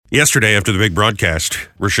Yesterday, after the big broadcast,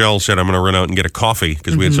 Rochelle said, I'm going to run out and get a coffee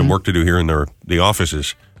because we had some work to do here in the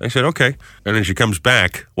offices. I said, okay. And then she comes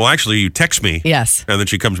back. Well, actually, you text me. Yes. And then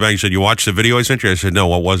she comes back and said, you watched the video I sent you? I said, no,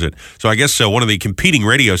 what was it? So I guess one of the competing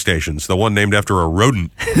radio stations, the one named after a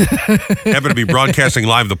rodent, happened to be broadcasting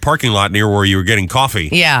live the parking lot near where you were getting coffee.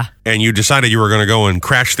 Yeah. And you decided you were going to go and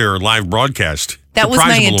crash their live broadcast. That was Surprise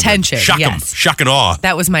my them a little bit. intention. Shock them. Yes. Shock and awe.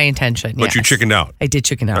 That was my intention. But you chickened out. I did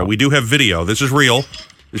chicken out. We do have video. This is real.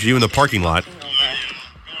 This is you in the parking lot.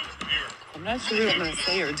 I'm not sure what I'm going to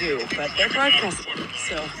say or do, but they're broadcasting,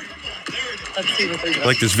 so let's see what they're doing. I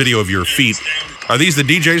like this video of your feet. Are these the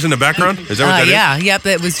DJs in the background? Is that what that is? Yeah, yep.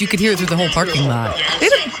 That was. You could hear it through the whole parking lot. They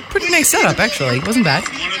had a pretty nice setup, actually. It wasn't bad.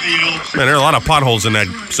 Man, there are a lot of potholes in that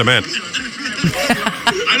cement.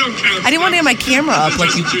 I didn't want to have my camera up like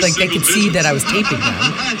they could see that I was taping them.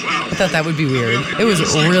 I thought that would be weird. It was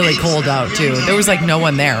really cold out too. There was no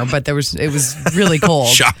one there, but it was really cold.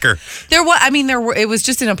 Shocker. It was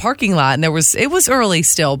just in a parking lot, and it was early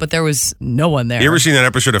still, but there was no one there. You ever seen that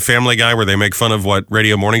episode of Family Guy where they make fun of what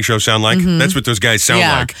radio morning shows sound like? That's what those guys sound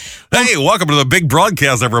like. Hey, welcome to the big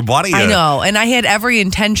broadcast, everybody. I know, and I had every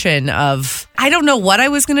intention of, I don't know what I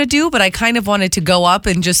was going to do, but I kind of wanted to go up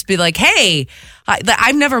and just be like, hey,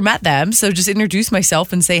 I've never met them, so just introduce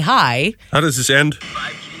myself and say hi. How does this end?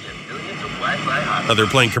 Oh, they're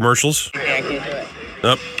playing commercials? Yeah, I can't do it.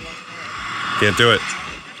 Nope. Can't do it.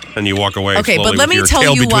 And you walk away Okay, slowly but let with me your tell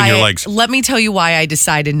tail you between your why. legs. Let me tell you why I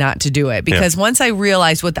decided not to do it. Because once I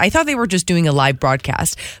realized I thought they were just doing a live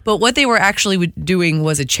broadcast, but what they were actually doing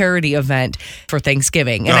was a charity event for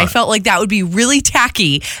Thanksgiving, and I felt like that would be really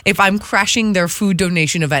tacky if I'm crashing their food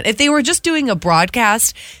donation event. If they were just doing a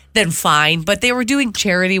broadcast, then fine. But they were doing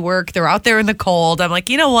charity work. They're out there in the cold. I'm like,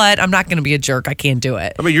 you know what? I'm not going to be a jerk. I can't do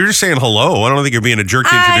it. I mean, you're just saying hello. I don't think you're being a jerk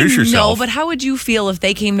to introduce yourself. No, but how would you feel if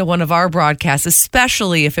they came to one of our broadcasts,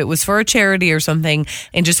 especially if it was for a charity or something,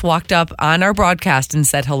 and just walked up on our broadcast and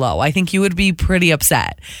said hello? I think you would be pretty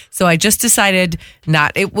upset. So I just decided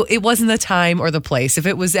not. It wasn't the time or the place. If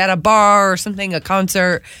it was at a bar or something, a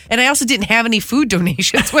concert, and I also didn't have any food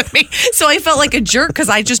donations with me, so I felt like a jerk because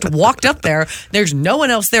I just walked up there. There's no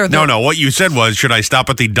one else there. No. What you said was, should I stop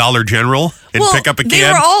at the Dollar General and pick up a they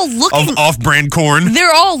can were all looking, of off-brand corn?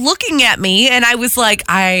 They're all looking at me, and I was like,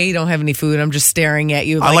 I don't have any food. I'm just staring at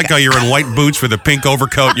you. I like how you're in white boots with a pink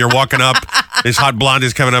overcoat and you're walking up. This hot blonde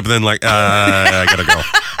is coming up and then I gotta go.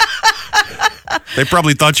 They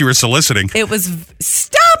probably thought you were soliciting. It was,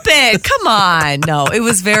 stop it. Come on. No, it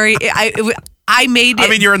was very, I made it. I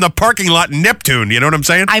mean, you're in the parking lot in Neptune. You know what I'm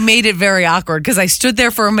saying? I made it very awkward because I stood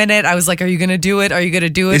there for a minute. I was like, are you going to do it? Are you going to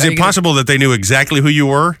do it? Is it possible that they knew exactly who you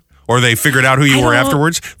were? Or they figured out who you were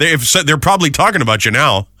afterwards? They're probably talking about you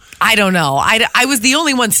now. I don't know. I was the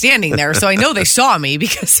only one standing there, so I know they saw me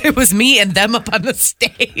because it was me and them up on the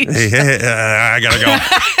stage. I gotta go.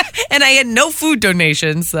 And I had no food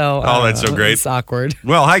donations, so. Oh, that's so great. It's awkward.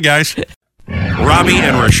 Well, hi, guys. Robbie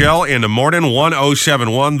and Rochelle in the morning,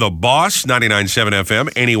 1071 The Boss, 99.7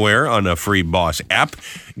 FM, anywhere on the free Boss app.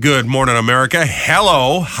 Good morning, America.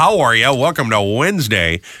 Hello, how are you? Welcome to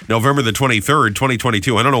Wednesday, November the 23rd,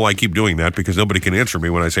 2022. I don't know why I keep doing that because nobody can answer me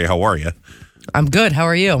when I say, how are you? I'm good. How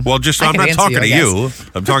are you? Well, I'm not talking to you.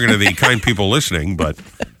 I'm talking to the kind people listening, but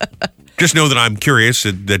just know that I'm curious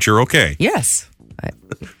that you're okay. Yes.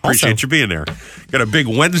 Appreciate you being there. Got a big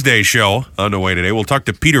Wednesday show on the way today. We'll talk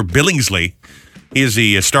to Peter Billingsley. He is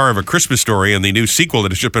the star of A Christmas Story and the new sequel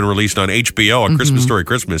that has just been released on HBO, A Christmas Story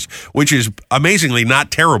Christmas, which is amazingly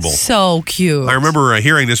not terrible. So cute. I remember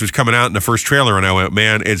hearing this was coming out in the first trailer, and I went,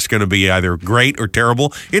 man, it's going to be either great or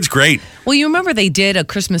terrible. It's great. Well, you remember they did A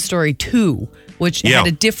Christmas Story 2, which had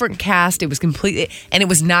a different cast. It was completely, and it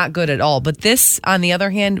was not good at all. But this, on the other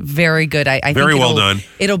hand, very good. I think very well done.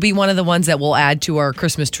 It'll be one of the ones that we'll add to our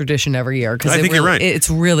Christmas tradition every year. I think you're right. It's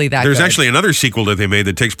really that There's good. actually another sequel that they made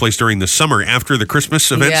that takes place during the summer after the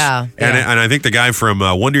Christmas events. Yeah. And I think the guy from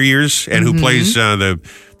Wonder Years and who plays the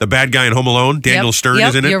bad guy in Home Alone, Daniel Stern,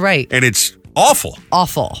 is in it. You're right. And it's awful.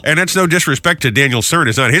 Awful. And that's no disrespect to Daniel Stern.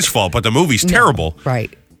 It's not his fault, but the movie's terrible.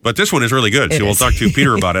 Right. But this one is really good, so we'll talk to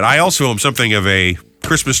Peter about it. I also am something of a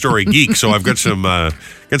Christmas Story geek, so I've got some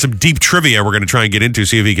deep trivia we're going to try and get into,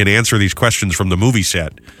 see if he can answer these questions from the movie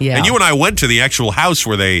set. Yeah. And you and I went to the actual house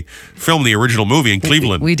where they filmed the original movie in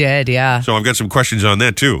Cleveland. We did, yeah. So I've got some questions on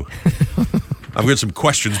that, too. I've got some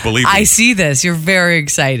questions, believe me. I see this. You're very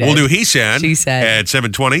excited. We'll do He Said. She Said. At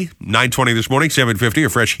 7:20, 9:20 this morning, 7:50, a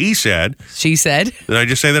fresh He Said. She Said. Did I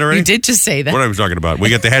just say that already? You did just say that. What am I talking about? We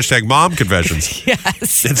get the hashtag mom confessions.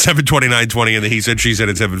 Yes. At 7:20, 9:20, and the He Said, She Said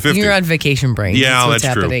at 7:50. You're on vacation brain. Yeah, what's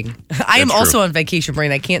that's true. happening. I am That's also true. on vacation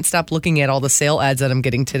brain. I can't stop looking at all the sale ads that I'm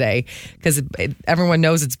getting today because everyone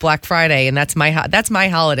knows it's Black Friday, and that's my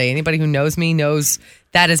holiday. Anybody who knows me knows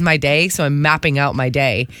that is my day. So I'm mapping out my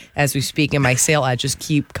day as we speak, and my sale ads just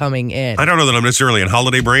keep coming in. I don't know that I'm necessarily in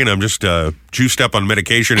holiday brain. I'm just juiced up on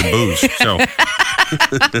medication and booze. So,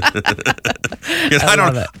 I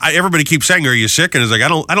love it. Everybody keeps saying, "Are you sick?" And it's like, I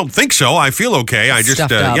don't think so. I feel okay. I just,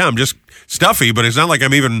 Stuffed up. I'm just stuffy. But it's not like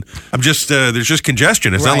I'm just. There's just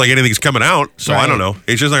congestion. It's not Right. like anything's coming out. So I Right. don't know.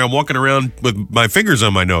 It's just like I'm walking around with my fingers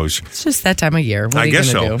on my nose. It's just that time of year. What are I you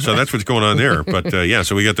guess gonna so. do? So that's what's going on there. But yeah,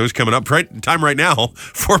 so we got those coming up. Time right now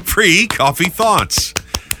for pre-coffee thoughts.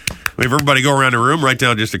 We have everybody go around the room, write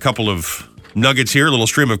down just a couple of nuggets here, a little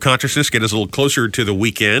stream of consciousness, get us a little closer to the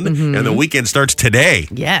weekend. Mm-hmm. And the weekend starts today.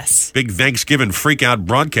 Yes, Big Thanksgiving freak out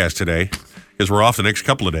broadcast today because we're off the next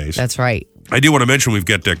couple of days. that's right. I do want to mention we've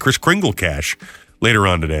got Kris Kringle Cash later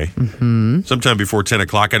on today, sometime before 10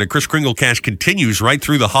 o'clock. And the Kris Kringle Cash continues right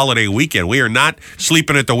through the holiday weekend. We are not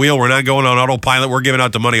sleeping at the wheel. We're not going on autopilot. We're giving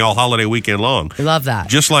out the money all holiday weekend long. We love that.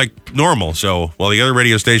 Just like normal. So while the other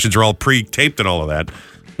radio stations are all pre-taped and all of that,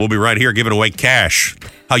 we'll be right here giving away cash.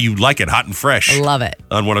 How you like it, hot and fresh. I love it.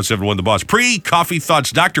 On 107.1 The Boss. Pre-coffee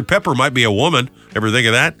thoughts. Dr. Pepper might be a woman. Ever think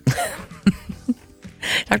of that?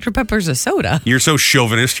 Dr. Pepper's a soda. You're so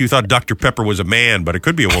chauvinist. You thought Dr. Pepper was a man, but it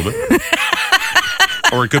could be a woman.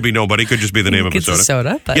 Or it could be nobody. It could just be the name of a It's soda. a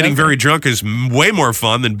soda, but Getting okay. very drunk is way more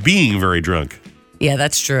fun than being very drunk. Yeah,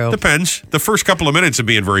 that's true. Depends. The first couple of minutes of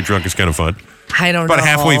being very drunk is kind of fun. I don't know. But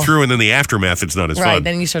halfway through and then the aftermath, it's not as Right, fun.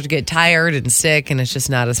 then you start to get tired and sick, and it's just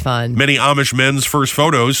not as fun. Many Amish men's first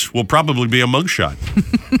photos will probably be a mugshot.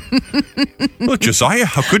 Look, Josiah,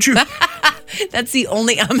 how could you? That's the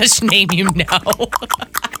only Amish name you know.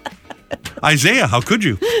 Isaiah, how could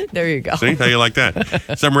you? There you go. See, how you like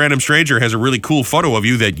that? Some random stranger has a really cool photo of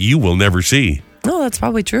you that you will never see. No, that's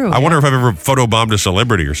probably true. I wonder if I've ever photobombed a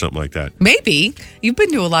celebrity or something like that. Maybe. You've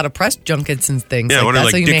been to a lot of press junkets and things Yeah, I like wonder that.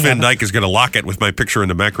 like so you Dick may Van have Dyke is going to lock it with my picture in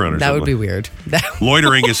the background or that something. would be weird.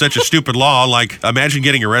 Loitering is such a stupid law. Like, imagine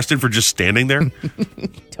getting arrested for just standing there.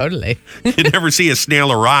 Totally. You never see a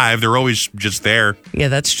snail arrive. They're always just there. Yeah,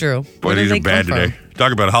 that's true. Boy, Where did these they are bad come today. from?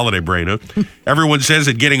 Talk about holiday brain, huh? Everyone says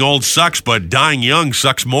that getting old sucks, but dying young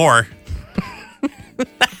sucks more.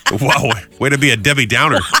 Wow, way to be a Debbie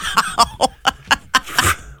Downer.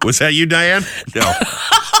 Was that you, Diane? No.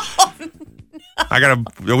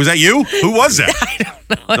 Was that you? Who was that? I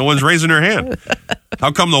don't know. No one's raising their hand.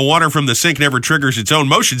 How come the water from the sink never triggers its own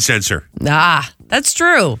motion sensor? Ah, that's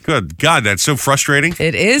true. Good God, that's so frustrating.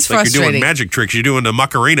 It is Like you're frustrating. doing magic tricks. You're doing the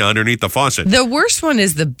Macarena underneath the faucet. The worst one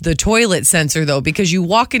is the toilet sensor, though, because you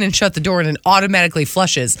walk in and shut the door and it automatically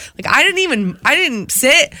flushes. Like, I didn't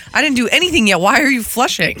sit, I didn't do anything yet. Why are you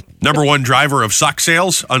flushing? Number one driver of sock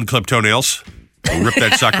sales, unclipped toenails. Rip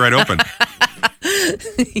that sock right open.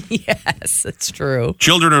 Yes, it's true.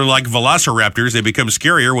 Children are like velociraptors. They become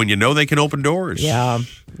scarier when you know they can open doors. Yeah.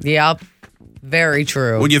 Yep. Very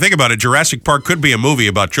true. When you think about it, Jurassic Park could be a movie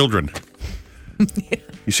about children.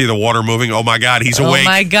 You see the water moving? Oh my God, he's awake. Oh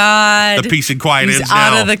my God. The peace and quiet He's ends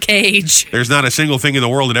out now. of the cage. There's not a single thing in the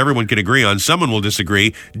world that everyone can agree on. Someone will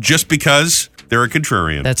disagree just because they're a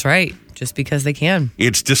contrarian. That's right. Just because they can.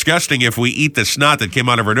 It's disgusting if we eat the snot that came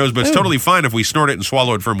out of our nose, but it's totally fine if we snort it and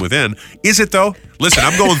swallow it from within. Is it though? Listen,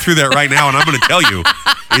 I'm going through that right now, and I'm going to tell you,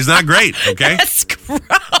 it's not great, okay? That's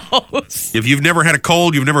gross. If you've never had a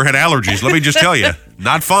cold, you've never had allergies, let me just tell you,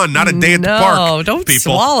 not fun, not a day at the No, park. don't people.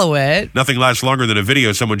 swallow it. Nothing lasts longer than a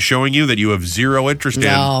video of someone showing you that you have zero interest in.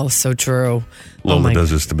 No, so true. Lola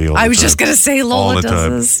does this to me all the time. I was just going to say All Lola the does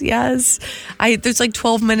time. this. Yes. There's like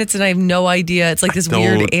 12 minutes and I have no idea. It's like this Don't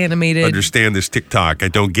weird animated. understand this TikTok. I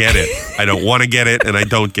don't get it. I don't want to get it, and I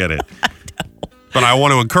don't get it. But I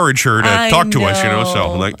want to encourage her to I talk to us, you know.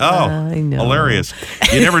 So I'm like, oh, I know. hilarious.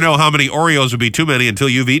 You never know how many Oreos would be too many until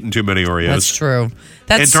you've eaten too many Oreos. That's true.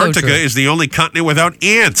 That's Antarctica so true. is the only continent without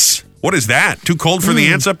ants. What is that? Too cold for the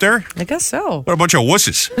ants up there? I guess so. What a bunch of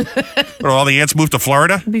wusses. What, all the ants moved to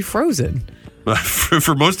Florida? It'd be frozen.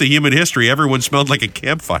 For most of human history, everyone smelled like a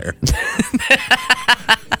campfire.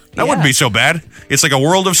 That wouldn't be so bad. It's like a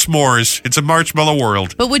world of s'mores. It's a marshmallow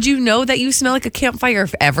world. But would you know that you smell like a campfire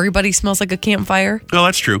if everybody smells like a campfire? No,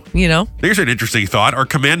 that's true. You know? Here's an interesting thought. Are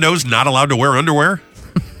commandos not allowed to wear underwear?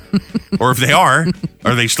 Or if they are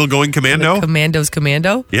they still going commando? Commando's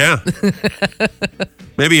commando? Yeah.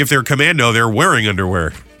 Maybe if they're commando, they're wearing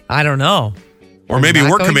underwear. I don't know. Or maybe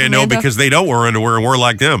Not we're going commando because they don't wear underwear and we're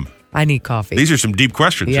like them. I need coffee. These are some deep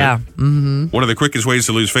questions. Yeah. Mm-hmm. One of the quickest ways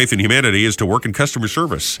to lose faith in humanity is to work in customer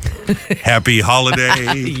service. Happy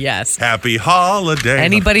holiday. Yes. Happy holiday.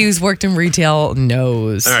 Anybody who's worked in retail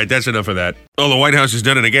knows. All right, that's enough of that. Oh, the White House has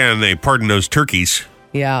done it again. They pardoned those turkeys.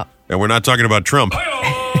 Yeah. And we're not talking about Trump.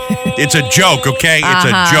 It's a joke, okay? It's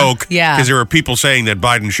a joke. Yeah. Because there are people saying that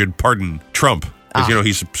Biden should pardon Trump. Because,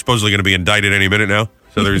 he's supposedly going to be indicted any minute now.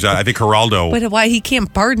 So there's, I think, Geraldo. But why he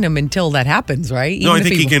can't pardon him until that happens, right? No, Even I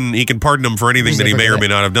think he can pardon him for anything that he may or may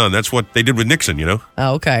not have done. That's what they did with Nixon, you know?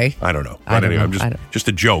 Oh, okay. I don't know. I But don't anyway, know. just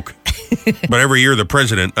a joke. But every year the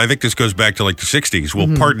president, I think this goes back to like the 60s,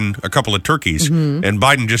 will pardon a couple of turkeys. And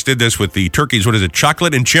Biden just did this with the turkeys. What is it,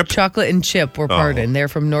 chocolate and chip? Chocolate and Chip were pardoned. They're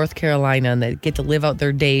from North Carolina, and they get to live out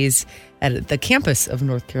their days at the campus of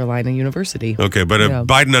North Carolina University. Okay, but Yeah.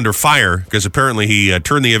 Biden under fire, because apparently he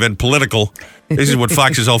turned the event political. This is what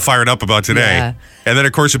Fox is all fired up about today. Yeah. And then,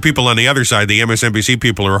 of course, the people on the other side, the MSNBC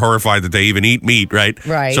people, are horrified that they even eat meat, right?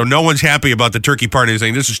 Right. So no one's happy about the turkey party,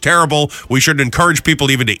 saying this is terrible. We shouldn't encourage people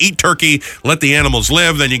even to eat turkey. Let the animals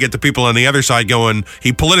live. Then you get the people on the other side going,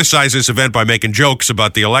 he politicized this event by making jokes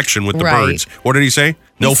about the election with the Right. birds. What did he say?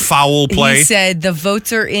 No foul play? He said the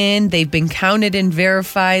votes are in. They've been counted and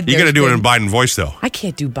verified. You got to do it in Biden voice, though. I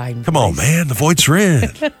can't do Biden. Come on, man. The votes are in.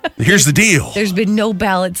 Here's the deal. There's been no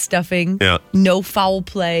ballot stuffing. Yeah. No foul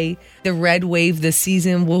play. The red wave this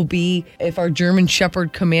season will be if our German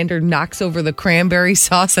Shepherd commander knocks over the cranberry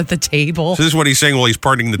sauce at the table. So this is what he's saying while he's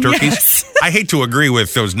pardoning the turkeys? Yes. I hate to agree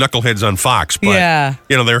with those knuckleheads on Fox, but Yeah.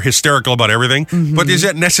 they're hysterical about everything. But is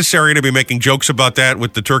it necessary to be making jokes about that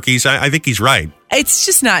with the turkeys? I think he's right. It's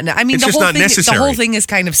just not. I mean, It's the just whole not thing. necessary. The whole thing is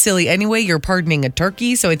kind of silly anyway. You're pardoning a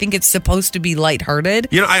turkey, so I think it's supposed to be lighthearted.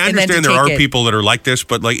 I and then to understand there are take it- people that are like this,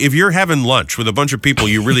 but like if you're having lunch with a bunch of people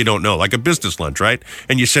you really don't know, like a business lunch, right?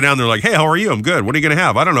 And you sit down there like, hey, how are you? I'm good. What are you going to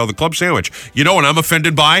have? I don't know, the club sandwich. You know what I'm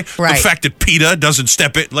offended by? Right. The fact that PETA doesn't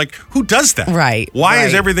step it. Like, who does that? Right, Why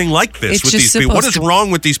is right. everything like this It's with just these people? What is supposed to-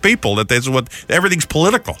 wrong with these people that that's what everything's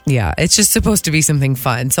political? Yeah, it's just supposed to be something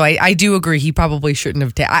fun. So I do agree he probably shouldn't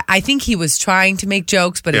have. I think he was trying to make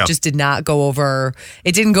jokes, but Yeah. it just did not go over.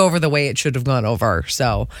 It didn't go over the way it should have gone over.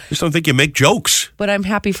 So, Just don't think you make jokes. but I'm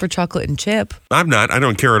happy for Chocolate and Chip. I'm not. I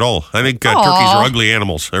don't care at all. I think turkeys Aw. are ugly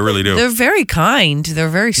animals. I really do. They're very kind. They're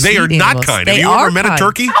very sweet They are not animals. kind. They Have you are ever met a kind.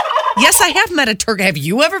 turkey? Yes, I have met a turkey. Have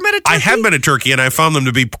you ever met a turkey? I have met a turkey, and I found them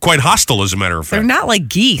to be quite hostile, as a matter of They're fact. not like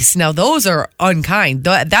geese. Now, those are unkind.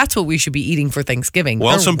 That's what we should be eating for Thanksgiving.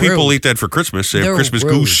 Well, They're some people rude. eat that for Christmas. They have They're Christmas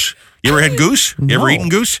rude. goose. You ever had goose? You ever No. eaten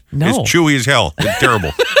goose? No. It's chewy as hell. It's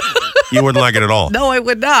terrible. You wouldn't like it at all. No, I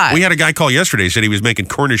would not. We had a guy call yesterday, said he was making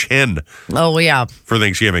Cornish hen Oh, yeah. for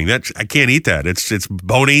Thanksgiving. I can't eat that. It's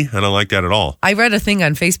bony. I don't like that at all. I read a thing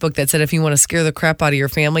on Facebook that said if you want to scare the crap out of your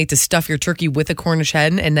family, to stuff your turkey with a Cornish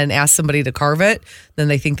hen and then ask somebody to carve it, then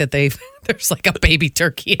they think that there's like a baby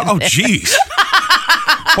turkey in Oh, there. jeez.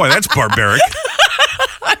 Boy, that's barbaric.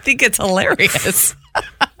 I think it's hilarious.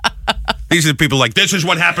 These are the people like, this is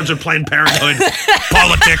what happens in Planned Parenthood.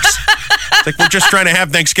 Politics. It's like, we're just trying to have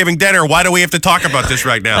Thanksgiving dinner. Why do we have to talk about this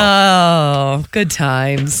right now? Oh, good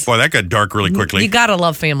times. Boy, that got dark really quickly. You gotta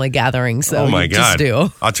love family gatherings. So Oh my you God! Just do.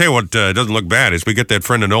 I'll tell you what doesn't look bad is we get that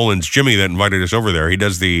friend of Nolan's, Jimmy, that invited us over there. He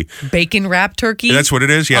does the Bacon wrap turkey. That's what it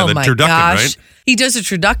is? Yeah, oh the my turducken, gosh. right? He does a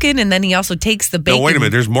turducken and then he also takes the bacon. No, wait a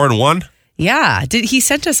minute. There's more than one. Yeah, he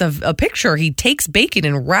sent us a picture. He takes bacon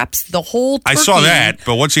and wraps the whole turkey. I saw that,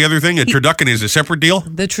 but what's the other thing? A turducken is a separate deal.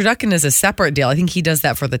 The turducken is a separate deal. I think he does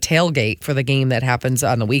that for the tailgate for the game that happens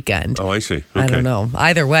on the weekend. Oh, I see. Okay. I don't know.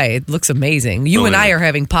 Either way, it looks amazing. You Oh, and yeah. I are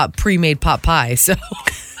having pre-made pot pie, so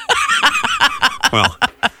Well,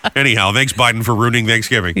 anyhow, thanks Biden for ruining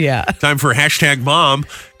Thanksgiving. Yeah. Time for #mom.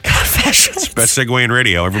 confessions. Best segue in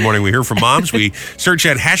radio. Every morning we hear from moms. We search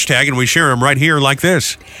that hashtag and we share them right here like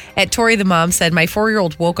this. At Tori, the mom said, my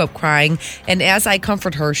 4-year-old woke up crying, and as I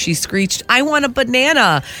comfort her, she screeched, I want a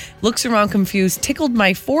banana. Looks around confused, tickled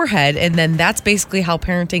my forehead, and then that's basically how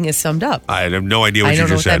parenting is summed up. I have no idea what I you don't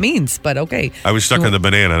know just what said. that means, but okay. I was stuck on the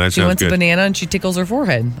banana. That She sounds wants good. a banana and she tickles her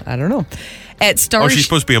forehead. I don't know. At Star, Oh, she's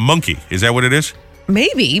supposed to be a monkey. Is that what it is?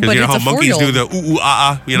 maybe, Because but you know it's how a monkeys 4-year-old. do the ooh, ooh,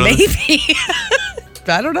 ah, ah. You know, Maybe.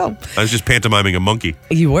 I don't know. I was just pantomiming a monkey.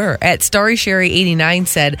 You were. At Starry Sherry 89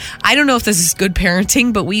 said, I don't know if this is good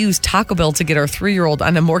parenting, but we use Taco Bell to get our 3-year-old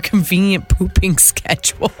on a more convenient pooping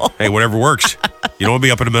schedule. Hey, whatever works. You don't want to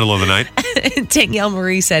be up in the middle of the night. Danielle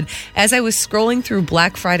Marie said, as I was scrolling through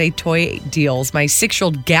Black Friday toy deals, my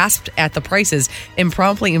 6-year-old gasped at the prices and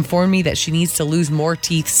promptly informed me that she needs to lose more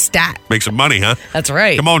teeth stat. Make some money, huh? That's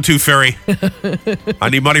right. Come on, Tooth Fairy. I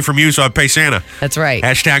need money from you so I pay Santa. That's right.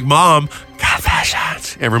 #mom.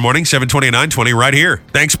 Confessions. Every morning, 7:20, right here.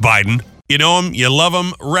 Thanks, Biden. You know him, you love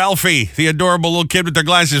him. Ralphie, the adorable little kid with the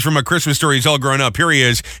glasses from A Christmas Story. He's all grown up. Here he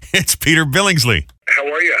is. It's Peter Billingsley. How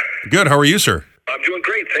are you? Good. How are you, sir? I'm doing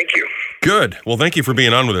great, thank you. Good. Well, thank you for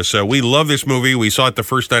being on with us. We love this movie. We saw it the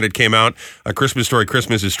first night it came out. A Christmas Story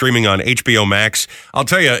Christmas is streaming on HBO Max. I'll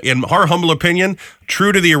tell you, in our humble opinion,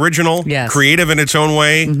 true to the original, Yes. creative in its own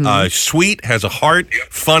way, sweet, has a heart,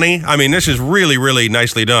 funny. I mean, this is really, really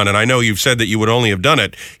nicely done. And I know you've said that you would only have done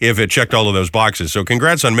it if it checked all of those boxes. So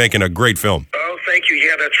congrats on making a great film. Oh, thank you.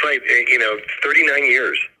 Yeah, that's right. 39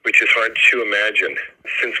 years, which is hard to imagine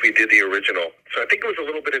since we did the original. So I think it was a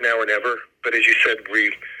little bit of now or never. But as you said,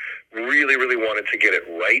 we really, really wanted to get it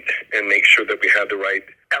right and make sure that we had the right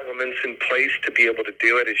elements in place to be able to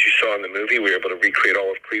do it. As you saw in the movie, we were able to recreate all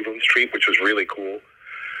of Cleveland Street, which was really cool.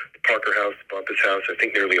 The Parker House, the Bumpus House, I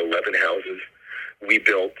think nearly 11 houses we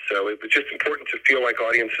built. So it was just important to feel like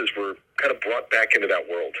audiences were kind of brought back into that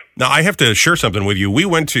world. Now, I have to share something with you. We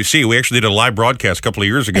actually did a live broadcast a couple of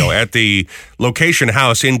years ago at the location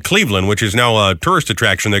house in Cleveland, which is now a tourist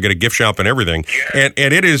attraction. They got a gift shop and everything. Yeah.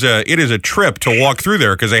 And it is a trip to walk through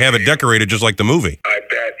there because they have it decorated just like the movie. I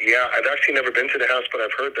bet. Yeah, I've actually never been to the house, but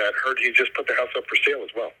I've heard that. Heard he just put the house up for sale as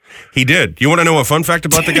well. He did. You want to know a fun fact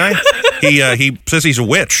about the guy? He says he's a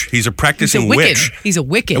witch. He's a practicing witch. He's a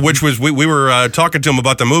Wiccan. Which was, we were talking to him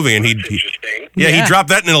about the movie, and he Interesting. he dropped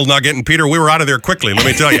that little nugget, and Peter, we were out of there quickly, let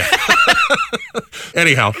me tell you.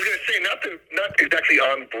 Anyhow. I was going to say, not exactly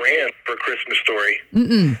on brand for a Christmas Story.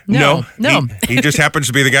 No. He just happens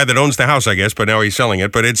to be the guy that owns the house, I guess, but now he's selling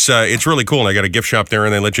it. But it's really cool. And they got a gift shop there,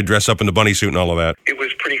 and they let you dress up in the bunny suit and all of that. It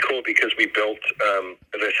was pretty cool because we built,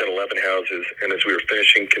 as I said, 11 houses, and as we were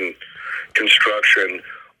finishing construction,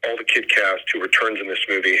 all the kid cast who returns in this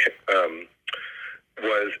movie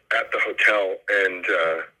was at the hotel, and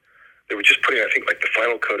they were just putting, I think, like the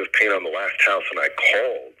final coat of paint on the last house, and I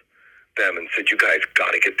called them and said, "You guys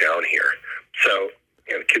got to get down here." So,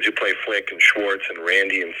 the kids who play Flick and Schwartz and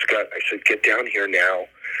Randy and Scott, I said, "Get down here now.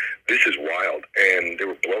 This is wild." And they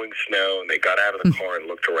were blowing snow, and they got out of the car and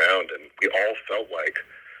looked around, and we all felt like,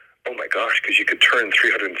 oh my gosh, because you could turn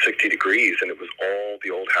 360 degrees, and it was all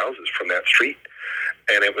the old houses from that street.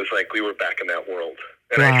 And it was like we were back in that world.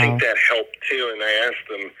 And I think that helped too. And I asked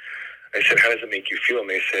them, I said, "How does it make you feel?" And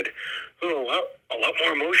they said, "Oh, a lot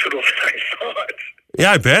more emotional than I thought."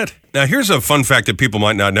 Yeah, I bet. Now, here's a fun fact that people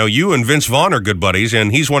might not know. You and Vince Vaughn are good buddies,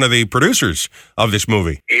 and he's one of the producers of this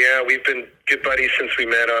movie. Yeah, we've been good buddies since we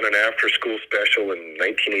met on an after-school special in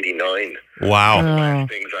 1989. Wow. One of the first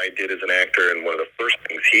things I did as an actor, and one of the first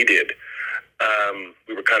things he did.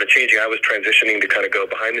 We were kind of changing. I was transitioning to kind of go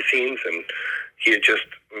behind the scenes, and he had just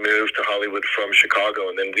moved to Hollywood from Chicago,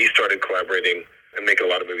 and then we started collaborating and making a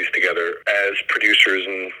lot of movies together as producers,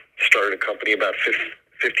 and started a company about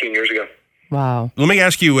 15 years ago. Wow. Let me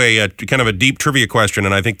ask you a kind of a deep trivia question,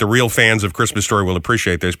 and I think the real fans of Christmas Story will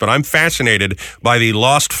appreciate this, but I'm fascinated by the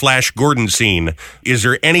lost Flash Gordon scene. Is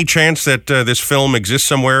there any chance that this film exists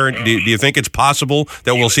somewhere? Do you think it's possible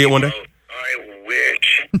that we'll see it one day? I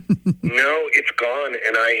wish. No, it's gone,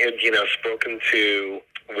 and I had, spoken to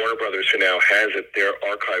Warner Brothers, who now has it, their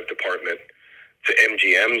archive department, to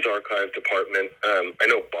MGM's archive department. I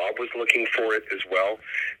know Bob was looking for it as well.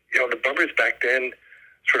 The bummers back then,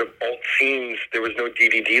 sort of alt scenes, there was no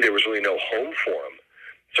DVD, there was really no home for them.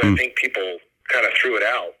 So I think people kind of threw it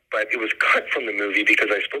out, but it was cut from the movie because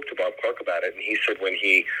I spoke to Bob Clark about it, and he said when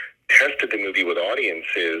he tested the movie with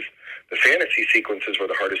audiences, the fantasy sequences were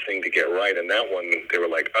the hardest thing to get right, and that one, they were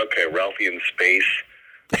like, okay, Ralphie in space,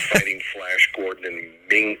 fighting Flash Gordon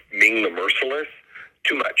and Ming the Merciless,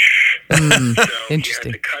 too much. So Interesting. he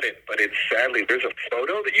had to cut it, but it's sadly, there's a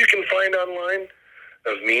photo that you can find online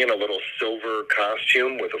of me in a little silver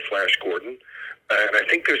costume with a Flash Gordon, and I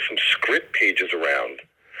think there's some script pages around,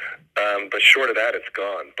 but short of that, it's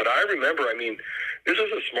gone. But I remember, this was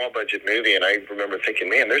a small budget movie, and I remember thinking,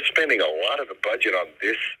 man, they're spending a lot of the budget on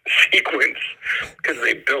this sequence, because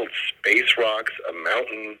they built space rocks, a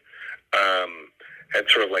mountain, had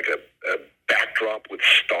sort of like a backdrop with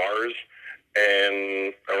stars,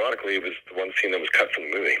 and ironically, it was the one scene that was cut from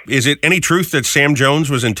the movie. Is it any truth that Sam Jones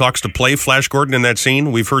was in talks to play Flash Gordon in that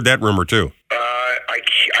scene? We've heard that rumor, too.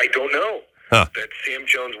 I don't know. Huh. That Sam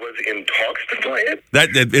Jones was in talks to play it.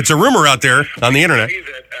 It's a rumor out there on the internet.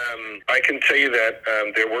 I can tell you that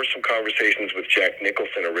there were some conversations with Jack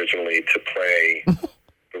Nicholson originally to play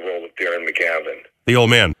the role of Darren McGavin. The old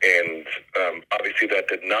man. And obviously that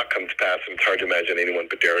did not come to pass, and it's hard to imagine anyone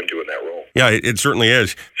but Darren doing that role. Yeah, it certainly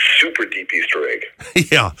is. Super deep Easter egg.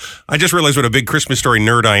 Yeah. I just realized what a big Christmas Story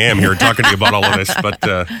nerd I am here talking to you about all of this, but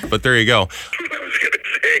there you go. I was going to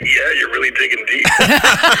say, Yeah, you're really digging deep.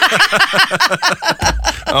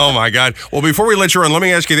 Oh, my God. Well, before we let you run, let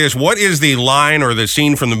me ask you this. What is the line or the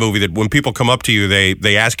scene from the movie that when people come up to you,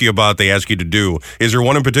 they ask you about, they ask you to do? Is there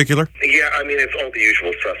one in particular? Yeah, I mean, it's all the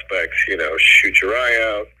usual suspects, shoot your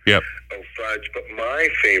eye out. Yep. Oh, fudge. But my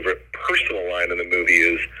favorite personal line in the movie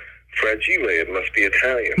is, fragile, it must be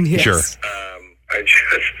Italian. Yes. Sure. I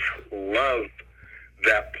just love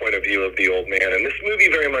that point of view of the old man. And this movie,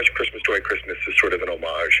 very much Christmas Story Christmas, is sort of an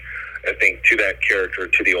homage, I think, to that character,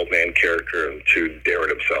 to the old man character, and to Darren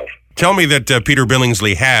himself. Tell me that Peter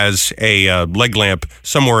Billingsley has a leg lamp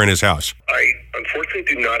somewhere in his house. I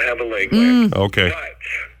unfortunately do not have a leg lamp. Okay. But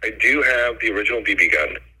I do have the original BB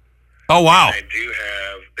gun. Oh, wow. I do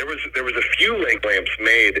have. There was a few leg lamps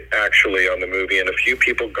made actually on the movie, and a few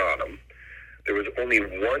people got them. There was only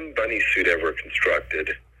one bunny suit ever constructed,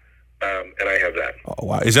 and I have that. Oh,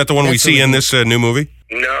 wow. Is that the one we see in this new movie?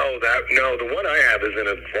 No, the one I have is in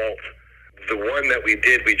a vault. The one that we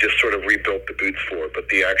did, we just sort of rebuilt the boots for, but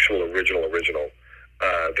the actual original,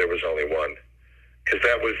 there was only one. Because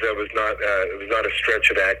that was not it was not a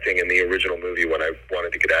stretch of acting in the original movie when I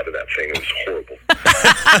wanted to get out of that thing. It was horrible.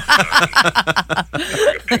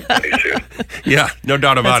 Yeah, no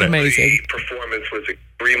doubt about That's it. amazing. The performance was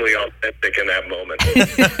extremely authentic in that moment.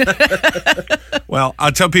 Well,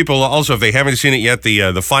 I'll tell people also, if they haven't seen it yet,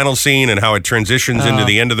 the final scene and how it transitions into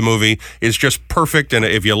the end of the movie is just perfect. And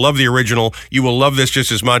if you love the original, you will love this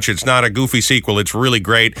just as much. It's not a goofy sequel. It's really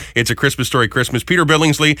great. It's A Christmas Story Christmas. Peter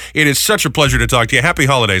Billingsley, it is such a pleasure to talk to you. Happy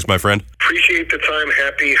holidays, my friend. Appreciate the time.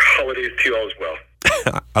 Happy holidays to you all as well.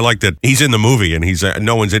 I like that he's in the movie and he's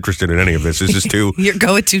no one's interested in any of this. This is too... You're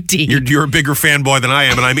going too deep. You're a bigger fanboy than I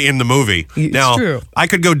am, and I'm in the movie. It's now, true. I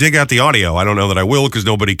could go dig out the audio. I don't know that I will because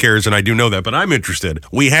nobody cares, and I do know that, but I'm interested.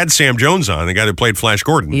 We had Sam Jones on, the guy that played Flash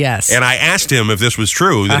Gordon. Yes. And I asked him if this was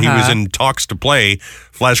true, that he was in talks to play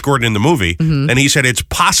Flash Gordon in the movie, and he said it's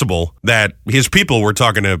possible that his people were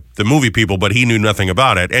talking to the movie people, but he knew nothing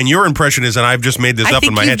about it. And your impression is that I've just made this up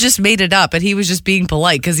in my I think head. you just made it up, and he was just being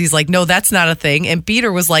polite because he's like, no, that's not a thing. And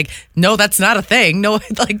Peter was like, no, that's not a thing. No,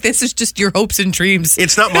 like, this is just your hopes and dreams.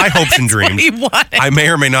 It's not my hopes and dreams. What he wanted. I may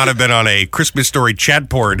or may not have been on a Christmas Story chat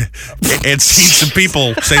board and seen some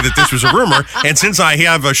people say that this was a rumor. And since I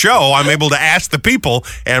have a show, I'm able to ask the people,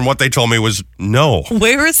 and what they told me was no.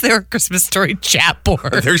 Where is there a Christmas Story chat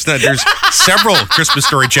board? There's several Christmas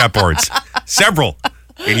Story chat boards. Several.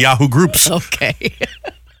 In Yahoo groups. Okay.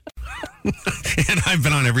 And I've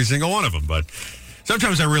been on every single one of them, but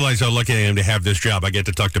sometimes I realize how lucky I am to have this job. I get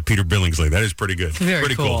to talk to Peter Billingsley. That is pretty good. Very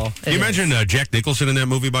pretty cool. Can you imagine Jack Nicholson in that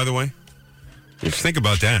movie, by the way? Just think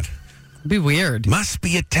about that. Be weird. Must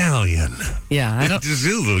be Italian. Yeah, I don't.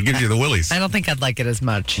 It gives you the willies. I don't think I'd like it as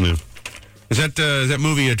much. Yeah. Is that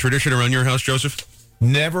movie a tradition around your house, Joseph?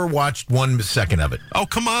 Never watched 1 second of it. Oh,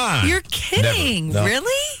 come on. You're kidding? Never. No.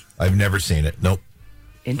 Really? I've never seen it. Nope.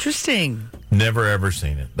 Interesting. Never ever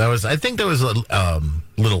seen it. I think that was a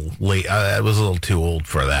little late. I was a little too old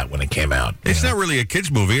for that when it came out. It's not really a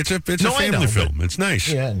kids movie. It's a family film. It's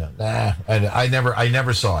nice. Yeah, no, I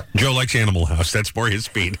never saw it. Joe likes Animal House. That's more his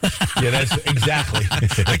speed. Yeah, that's exactly.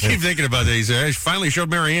 I keep thinking about that. He finally showed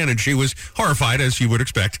Marianne, and she was horrified, as you would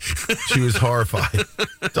expect. She was horrified.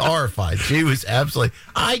 Horrified. She was absolutely.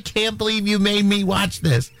 I can't believe you made me watch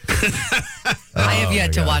this. I have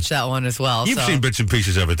yet to watch that one as well. You've seen bits and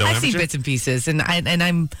pieces of it, though, I've haven't seen you? bits and pieces, and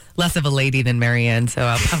I'm less of a lady than Marianne, so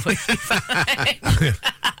I'll probably be fine.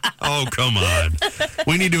 Oh, come on.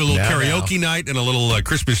 We need to do a little Yeah, karaoke night and a little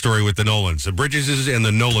Christmas Story with the Nolans. The Bridges and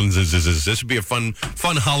the Nolans. This would be a fun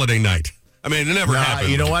holiday night. I mean, it never happened.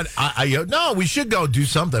 You know what? No, we should go do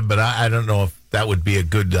something, but I don't know if that would be a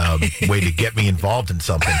good way to get me involved in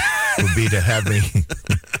something. Would be to have me.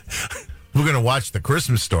 We're going to watch The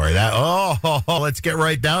Christmas Story. Let's get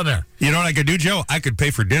right down there. You know what I could do, Joe? I could pay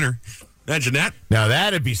for dinner. Imagine that. Now,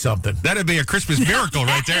 that'd be something. That'd be a Christmas miracle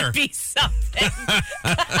right there. That'd be something.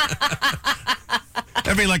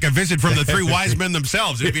 That'd be like a visit from the three wise men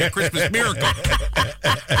themselves. It'd be a Christmas miracle.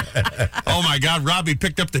 Oh, my God. Robbie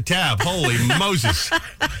picked up the tab. Holy Moses.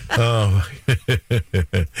 Oh.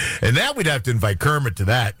 And that we'd have to invite Kermit to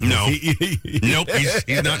that. No. Nope.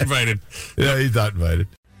 He's not invited. Yeah, he's not invited.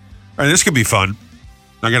 All right, this could be fun.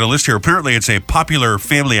 I got a list here. Apparently, it's a popular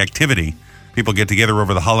family activity. People get together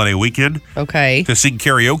over the holiday weekend Okay. to sing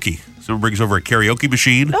karaoke. Someone brings over a karaoke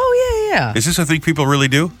machine. Oh, yeah. Is this a thing people really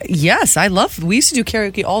do? Yes, we used to do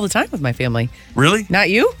karaoke all the time with my family. Really? Not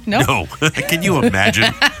you? No. No. Can you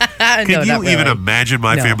imagine? Can No, you not really. even imagine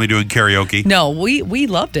my No. family doing karaoke? No, we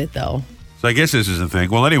loved it, though. So I guess this is the thing.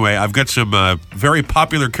 Well, anyway, I've got some very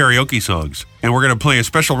popular karaoke songs, and we're going to play a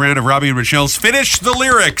special round of Robbie and Rochelle's Finish the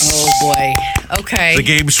Lyrics. Oh, boy. Okay. The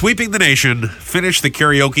game sweeping the nation. Finish the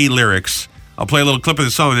karaoke lyrics. I'll play a little clip of the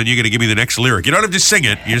song, and then you're going to give me the next lyric. You don't have to sing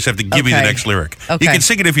it. You just have to give me the next lyric. Okay. You can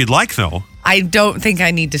sing it if you'd like, though. I don't think I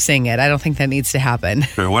need to sing it. I don't think that needs to happen. All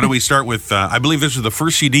right, why don't we start with, I believe this was the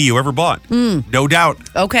first CD you ever bought. No doubt.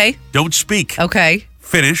 Okay. Don't speak. Okay.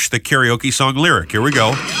 Finish the karaoke song lyric. Here we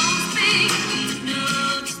go.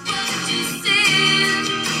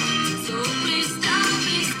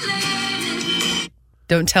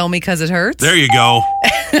 Don't tell me because it hurts. There you go.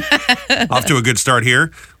 Off to a good start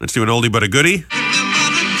here. Let's do an oldie but a goodie.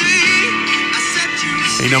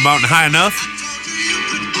 Ain't no mountain high enough.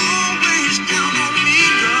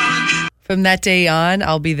 From that day on,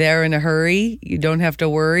 I'll be there in a hurry. You don't have to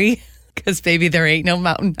worry because, baby, there ain't no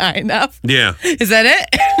mountain high enough. Yeah. Is that it?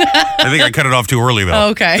 I think I cut it off too early, though.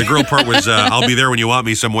 Okay. The girl part was, I'll be there when you want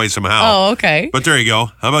me some way, somehow. Oh, okay. But there you go.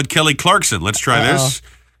 How about Kelly Clarkson? Let's try this.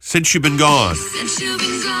 Since You've Been Gone.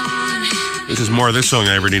 This is more of this song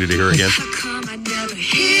I ever needed to hear again.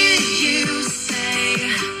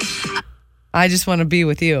 I just want to be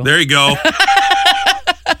with you. There you go.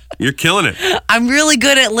 You're killing it. I'm really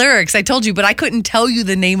good at lyrics. I told you, but I couldn't tell you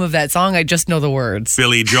the name of that song. I just know the words.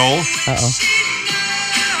 Billy Joel. Uh-oh.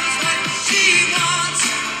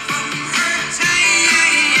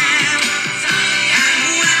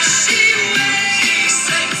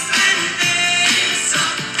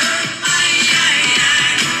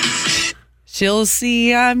 She'll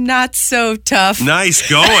see I'm not so tough. Nice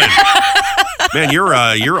going. Man, you're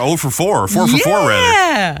 0 for 4, or 4 for 4 rather.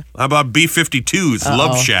 Yeah. How about B-52's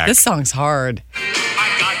Love Shack? This song's hard.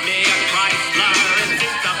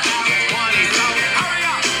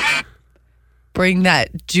 Bring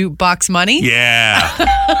that jukebox money. Yeah.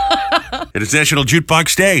 It is National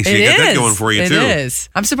Jukebox Day, so you got that going for you, too. It is.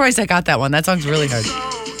 I'm surprised I got that one. That song's really hard.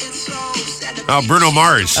 Oh, Bruno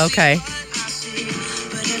Mars. Okay.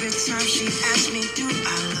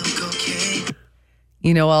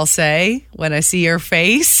 You know, I'll say when I see your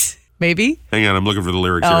face, maybe. Hang on, I'm looking for the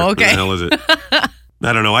lyrics here. Oh, What the okay. hell is it?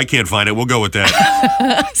 I don't know. I can't find it. We'll go with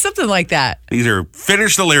that. Something like that. These are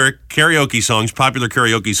Finish the Lyric karaoke songs, popular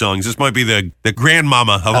karaoke songs. This might be the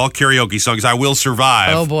grandmama of all karaoke songs. I Will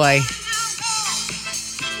Survive. Oh, boy.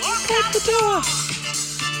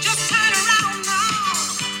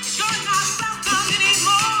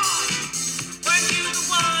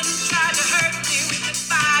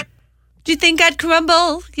 Do you think I'd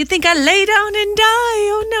crumble? You think I'd lay down and die?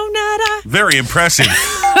 Oh, no, not I. Very impressive.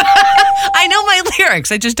 I know my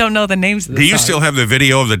lyrics. I just don't know the names of the Do you songs. still have the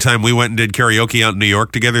video of the time we went and did karaoke out in New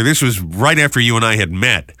York together? This was right after you and I had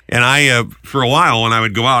met. And I, for a while, when I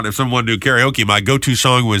would go out, if someone would do karaoke, my go-to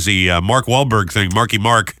song was the Mark Wahlberg thing, Marky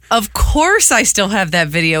Mark. Of course I still have that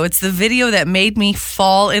video. It's the video that made me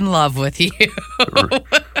fall in love with you.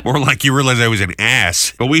 More like you realized I was an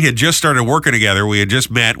ass. But we had just started working together. We had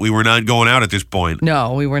just met. We were not going out at this point.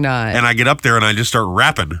 No, we were not. And I get up there and I just start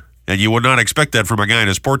rapping. And you would not expect that from a guy in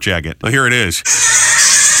a sport jacket. Well, here it is.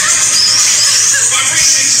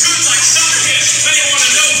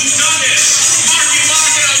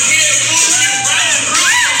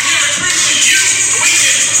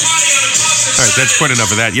 All right, that's quite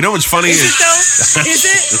enough of that. You know what's funny Is it though? Is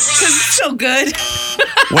it? Because it's so good.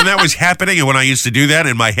 when that was happening and when I used to do that,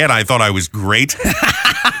 in my head, I thought I was great.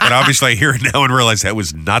 And obviously I hear it now and realize that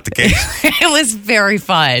was not the case. It was very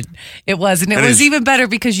fun. It was. And it That was is- even better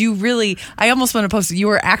because you really, I almost want to post it. You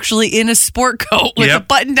were actually in a sport coat with Yep. a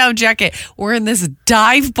button down jacket. We're in this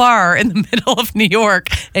dive bar in the middle of New York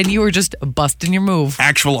and you were just busting your move.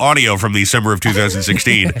 Actual audio from the summer of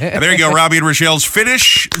 2016. And there you go, Robbie and Rochelle's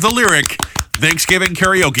Finish the Lyric Thanksgiving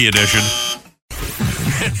Karaoke Edition.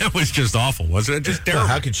 That was just awful, wasn't it? Just Well,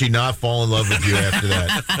 how could she not fall in love with you after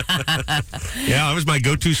that? Yeah, that was my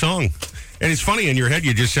go-to song. And it's funny, in your head,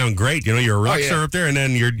 you just sound great. You know, you're a rock star up there, and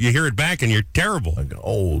then you hear it back, and you're terrible. Like,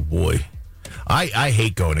 oh, boy. I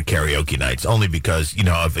hate going to karaoke nights only because, you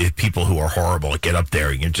know, of people who are horrible get up there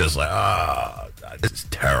and you're just like, this is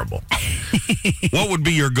terrible. What would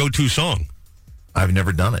be your go-to song? I've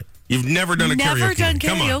never done it. You've never done a Never karaoke. done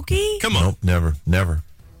Come on. karaoke? Come on. Nope, never.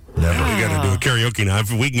 We got to do a karaoke now.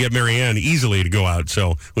 If we can get Marianne easily to go out,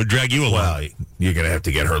 so we'll drag you along. Well, you're going to have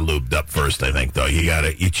to get her lubed up first, I think, though.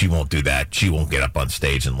 She won't do that. She won't get up on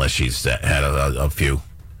stage unless she's had a few.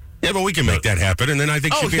 Yeah, but we can make that happen, and then I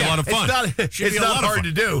think she'll be a lot of fun. It's Should be a not lot of hard fun.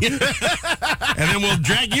 to do. And then we'll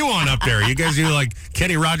drag you on up there. You guys do like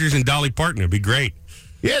Kenny Rogers and Dolly Parton. It'd be great.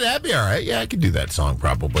 Yeah, that'd be all right. Yeah, I could do that song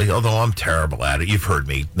probably, although I'm terrible at it. You've heard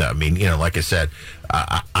me. I mean, like I said,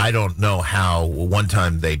 I don't know how. One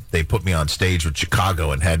time they put me on stage with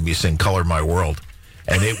Chicago and had me sing Color My World,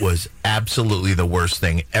 and it was absolutely the worst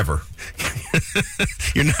thing ever.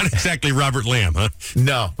 You're not exactly Robert Lamb, huh?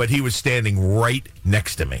 No, but he was standing right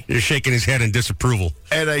next to me. You're shaking his head in disapproval.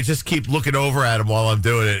 And I just keep looking over at him while I'm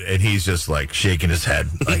doing it, and he's just like shaking his head.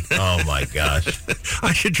 Like, oh my gosh.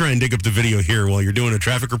 I should try and dig up the video here while you're doing a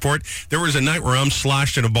traffic report. There was a night where I'm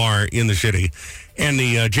sloshed in a bar in the city, and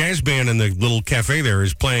the jazz band in the little cafe there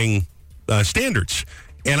is playing standards.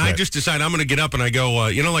 And I just decide I'm going to get up and I go,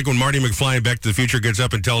 like when Marty McFly in Back to the Future gets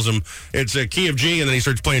up and tells him it's a key of G, and then he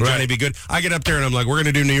starts playing Johnny Be Good. I get up there and I'm like, we're going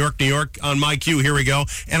to do New York, New York on my cue. Here we go.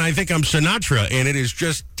 And I think I'm Sinatra, and it is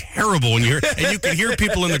just terrible. And you can hear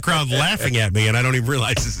people in the crowd laughing at me, and I don't even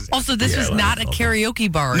realize this is. Also, this was not a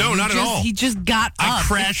karaoke bar. No, not at all. He just got up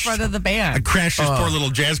in front of the band. I crashed this poor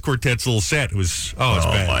little jazz quartet's little set. It was, it's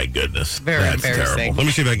bad. Oh, my goodness. Very embarrassing. Terrible. Let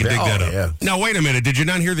me see if I can dig that up. Yeah. Now, wait a minute. Did you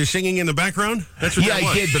not hear the singing in the background? That's what that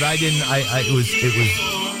was. I did, but I didn't. It was.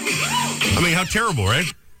 I mean, how terrible, right?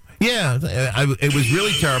 Yeah, it was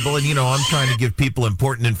really terrible. And, I'm trying to give people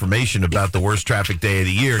important information about the worst traffic day of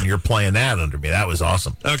the year, and you're playing that under me. That was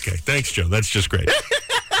awesome. Okay, thanks, Joe. That's just great.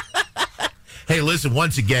 Hey, listen,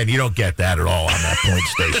 once again, you don't get that at all on that point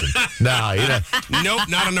station. No, you don't. Nope,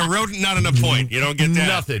 not on the road, not on the point. You don't get that.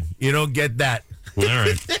 Nothing. You don't get that. All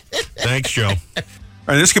right. Thanks, Joe. All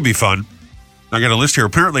right, this could be fun. I got a list here.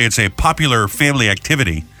 Apparently, it's a popular family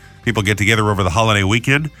activity. People get together over the holiday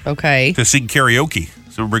weekend to sing karaoke.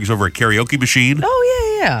 Someone brings over a karaoke machine.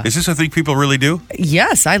 Oh, yeah. Is this a thing people really do?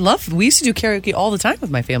 Yes, we used to do karaoke all the time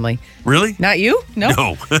with my family. Really? Not you?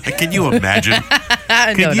 No. Can you imagine?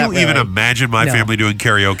 Can you even imagine my family doing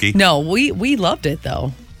karaoke? No, we loved it,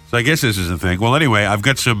 though. So I guess this is a thing. Well, anyway, I've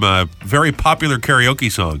got some very popular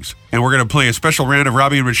karaoke songs, and we're going to play a special round of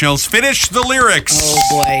Robbie and Rochelle's Finish the Lyrics. Oh,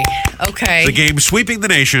 boy. Okay. The game sweeping the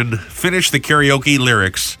nation. Finish the karaoke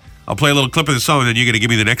lyrics. I'll play a little clip of the song, and then you're going to give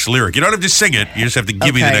me the next lyric. You don't have to sing it. You just have to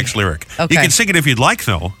give me the next lyric. Okay. You can sing it if you'd like,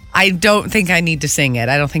 though. I don't think I need to sing it.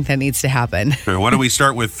 I don't think that needs to happen. Right, why don't we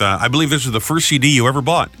start with, I believe this was the first CD you ever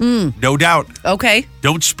bought. No Doubt. Okay.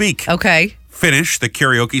 Don't Speak. Okay. Finish the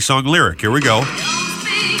karaoke song lyric. Here we go.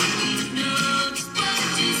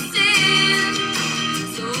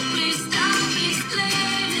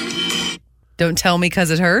 Don't tell me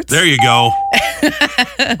because it hurts. There you go.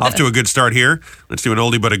 Off to a good start here. Let's do an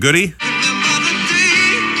oldie but a goodie.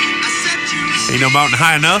 Ain't no mountain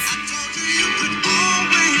high enough.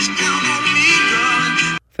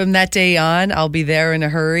 From that day on, I'll be there in a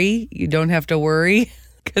hurry. You don't have to worry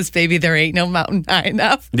because, baby, there ain't no mountain high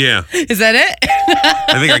enough. Yeah. Is that it?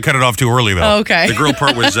 I think I cut it off too early, though. Oh, okay. The girl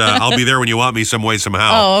part was, I'll be there when you want me some way,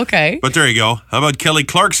 somehow. Oh, okay. But there you go. How about Kelly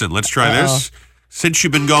Clarkson? Let's try this. Since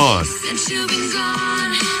You've Been Gone.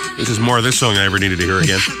 This is more of this song I ever needed to hear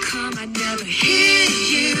again.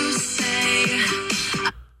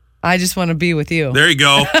 I just want to be with you. There you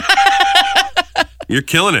go. You're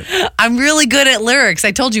killing it. I'm really good at lyrics.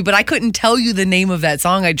 I told you, but I couldn't tell you the name of that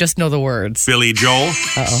song. I just know the words. Billy Joel.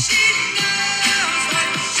 Uh-oh.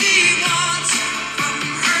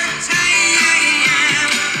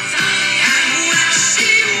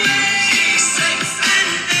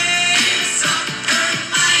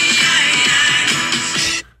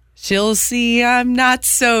 She'll see I'm not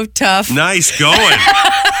so tough. Nice going.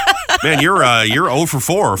 Man, you're 0 for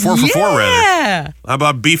 4, or 4 for 4 rather. Yeah. How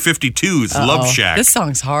about B-52's Love Shack? This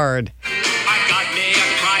song's hard.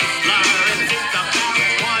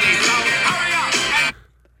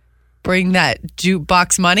 Bring that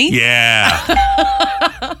jukebox money.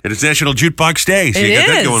 Yeah. It is National Jukebox Day, so you got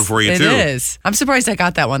that going for you, too. It is. I'm surprised I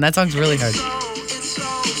got that one. That song's really hard.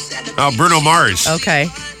 Oh, Bruno Mars. Okay.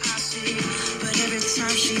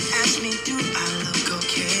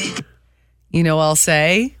 You know, I'll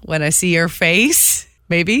say when I see your face,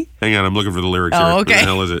 maybe. Hang on, I'm looking for the lyrics here. Oh, okay. What the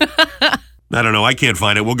hell is it? I don't know. I can't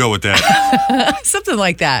find it. We'll go with that. Something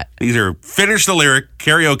like that. These are Finish the Lyric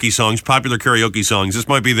karaoke songs, popular karaoke songs. This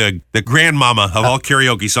might be the grandmama of all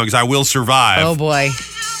karaoke songs. I Will Survive. Oh, boy.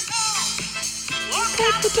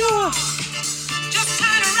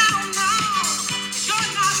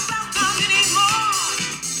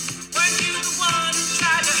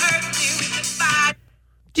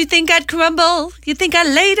 Do you think I'd crumble? You think I'd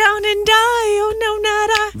lay down and die? Oh, no, not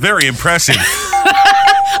I. Very impressive.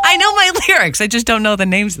 I know my lyrics. I just don't know the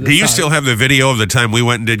names of the Do you songs. still have the video of the time we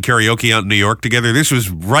went and did karaoke out in New York together? This was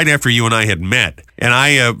right after you and I had met. And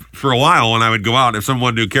I, for a while, when I would go out, if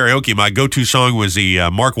someone would do karaoke, my go-to song was the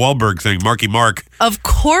Mark Wahlberg thing, Marky Mark. Of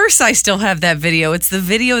course I still have that video. It's the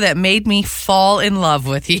video that made me fall in love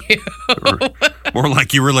with you. More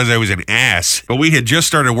like you realized I was an ass. But we had just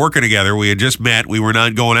started working together. We had just met. We were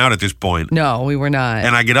not going out at this point. No, we were not.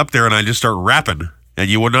 And I get up there and I just start rapping. And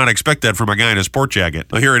you would not expect that from a guy in a sport jacket.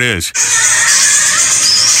 Well, here it is.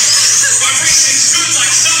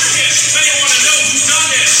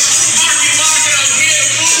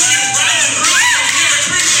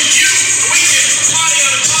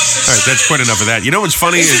 All right, that's quite enough of that. You know what's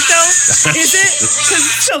funny Is it though? Is it? Because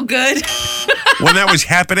it's so good. When that was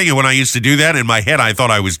happening and when I used to do that, in my head, I thought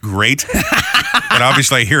I was great. And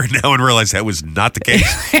obviously I hear it now and realize that was not the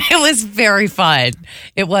case. It was very fun.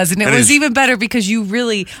 It was. And it was even better because you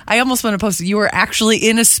really, I almost want to post it. You were actually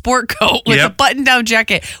in a sport coat with a button-down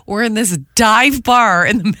jacket. We're in this dive bar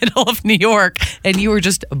in the middle of New York, and you were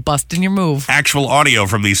just busting your move. Actual audio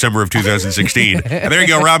from the summer of 2016. And there you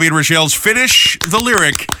go, Robbie and Rochelle's Finish the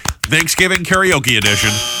Lyric Thanksgiving Karaoke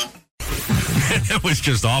Edition. That was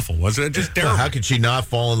just awful, wasn't it? Just terrible. Well, how could she not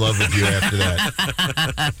fall in love with you after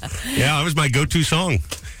that? Yeah, that was my go-to song.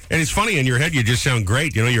 And it's funny, in your head, you just sound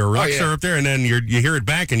great. You know, you're a rock star up there, and then you hear it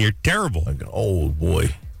back, and you're terrible. Like, oh,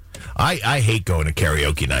 boy. I hate going to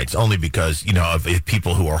karaoke nights, only because, you know, of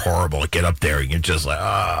people who are horrible get up there, and you're just like,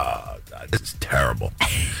 God, this is terrible.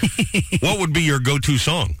 What would be your go-to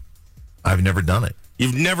song? I've never done it.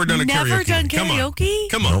 You've never done a karaoke? Never done karaoke?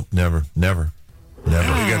 Come on. Nope, never. We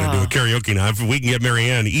got to do a karaoke now. If we can get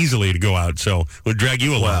Marianne easily to go out, so we'll drag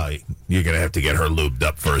you along. Well, you're going to have to get her lubed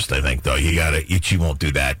up first, I think, though. She won't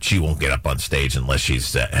do that. She won't get up on stage unless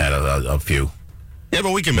she's had a few. Yeah,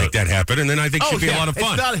 but we can make that happen, and then I think she'll be a lot of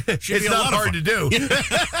fun. It's not hard to do.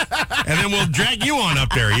 And then we'll drag you on up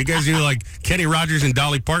there. You guys do like Kenny Rogers and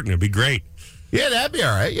Dolly Parton. It'd be great. Yeah, that'd be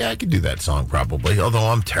all right. Yeah, I could do that song probably, although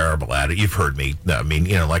I'm terrible at it. You've heard me. I mean,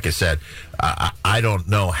 you know, like I said, I don't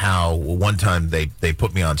know how. One time they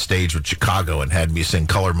put me on stage with Chicago and had me sing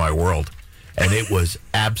Color My World, and it was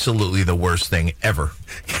absolutely the worst thing ever.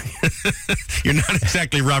 You're not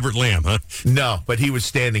exactly Robert Lamb, huh? No, but he was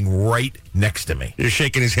standing right next to me. You're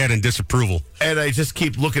shaking his head in disapproval. And I just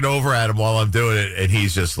keep looking over at him while I'm doing it, and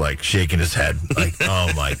he's just like shaking his head. Like,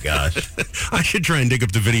 oh my gosh. I should try and dig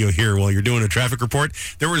up the video here while you're doing a traffic report.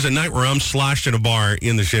 There was a night where I'm sloshed in a bar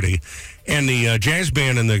in the city, and the jazz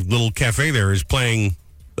band in the little cafe there is playing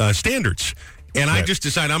standards. And I just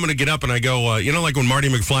decide I'm going to get up and I go, you know, like when Marty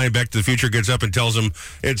McFly in Back to the Future gets up and tells him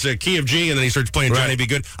it's a key of G, and then he starts playing Johnny Be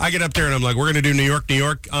Good. I get up there and I'm like, we're going to do New York, New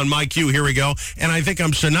York on my cue. Here we go. And I think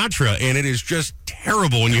I'm Sinatra, and it is just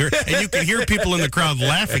terrible. And you can hear people in the crowd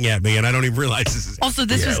laughing at me, and I don't even realize this is. Also,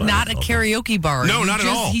 this was not a karaoke bar. No, not at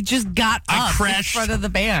all. He just got up in front of the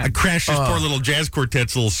band. I crashed this poor little jazz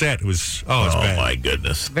quartet's little set. It was, it's bad. Oh, my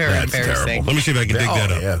goodness. That's embarrassing. Terrible. Let me see if I can dig that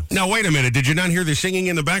up. Yeah. Now, wait a minute. Did you not hear the singing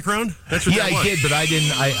in the background? That's what that was. I did, but I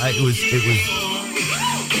didn't. It was.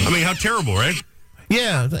 I mean, how terrible, right?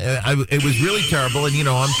 Yeah, it was really terrible. And, you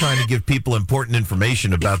know, I'm trying to give people important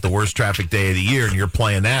information about the worst traffic day of the year, and you're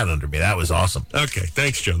playing that under me. That was awesome. Okay,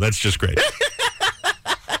 thanks, Joe. That's just great.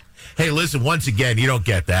 Hey, listen, once again, you don't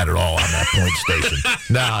get that at all on that point station.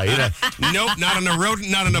 No, you don't. Nope, not on the road,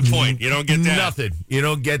 not on the point. You don't get that. Nothing. You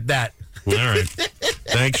don't get that. All right.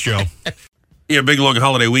 Thanks, Joe. Yeah, big long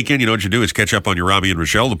holiday weekend. You know what you do is catch up on your Robbie and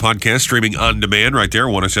Rochelle, the podcast streaming on demand right there,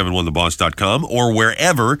 1071theboss.com, or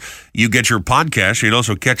wherever you get your podcast. You can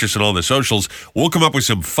also catch us on all the socials. We'll come up with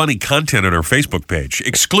some funny content on our Facebook page.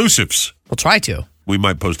 Exclusives. We'll try to. We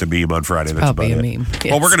might post a meme on Friday. That's Probably about a it. meme. Yes.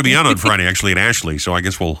 Well, we're going to be on Friday, actually, at Ashley, so I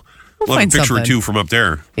guess we'll have a find picture something. or two from up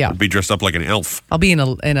there. Yeah. We'll be dressed up like an elf. I'll be in a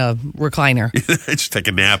recliner. Just take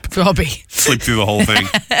a nap. I'll be. Sleep through the whole thing.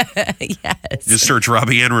 Yes. Just search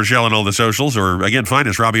Robbie and Rochelle on all the socials, or again, find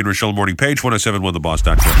us, Robbie and Rochelle Morning Page,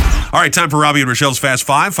 1071theboss.com. All right, time for Robbie and Rochelle's Fast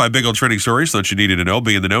Five. 5 big old trending stories that you needed to know.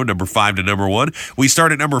 Be in the know, number 5 to number 1. We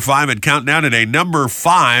start at number 5 and count down today. Number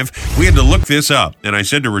 5, we had to look this up. And I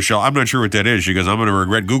said to Rochelle, I'm not sure what that is. She goes, I'm going to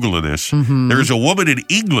regret Googling this. Mm-hmm. There's a woman in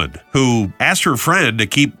England who asked her friend to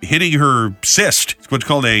keep hitting her cyst. It's what's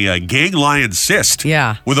called a ganglion cyst.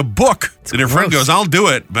 Yeah. With a book. And her friend gross. goes, I'll do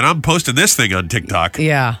it, but I'm posting this thing on TikTok.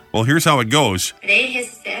 Yeah. Well, here's how it goes. Today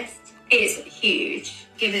his cyst is huge.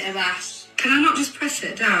 Give it a bash. Can I not just press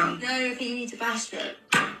it down? No, I think you need to bash it.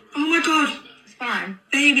 Oh my god. It's fine.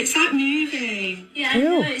 Babe, it's like moving. Yeah, I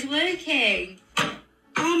know, it's working.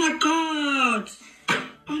 Oh my god.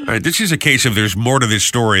 Oh All All right, this is a case of there's more to this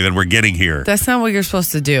story than we're getting here. That's not what you're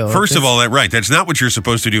supposed to do. First of all, that's not what you're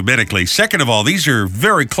supposed to do medically. Second of all, these are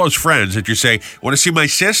very close friends that you say, want to see my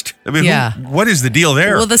cyst? I mean, Yeah. what is the deal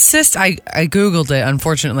there? Well, the cyst, I Googled it,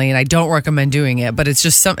 unfortunately, and I don't recommend doing it, but it's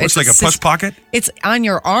just It's like a cyst. puss pocket? It's on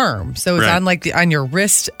your arm. So it's Right. on your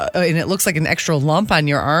wrist, and it looks like an extra lump on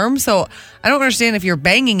your arm. So I don't understand if you're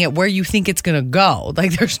banging it where you think it's going to go.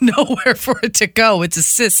 Like, there's nowhere for it to go. It's a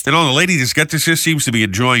cyst. And the lady that's got the cyst seems to be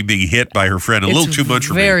enjoying being hit by her friend a little too much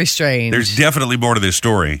for me. Very strange. There's definitely more to this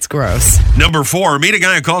story. It's gross. Number 4, meet a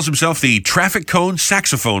guy who calls himself the traffic cone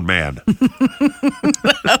saxophone man.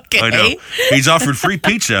 Okay. I know. He's offered free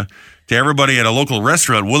pizza to everybody at a local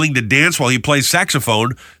restaurant willing to dance while he plays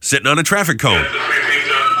saxophone sitting on a traffic cone.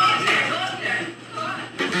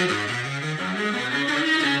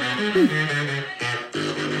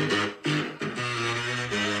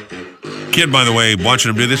 Kid, by the way, watching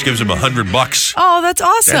him do this gives him $100. Oh, that's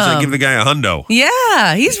awesome. That's like give the guy a hundo.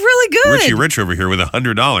 Yeah, he's really good. Richie Rich over here with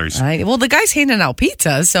 $100. Well, the guy's handing out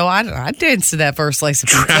pizza, so I'd dance to that for a slice of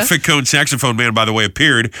pizza. Traffic cone saxophone man, by the way,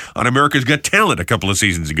 appeared on America's Got Talent a couple of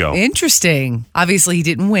seasons ago. Interesting. Obviously, he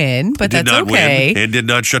didn't win, but Did that's not okay. win and did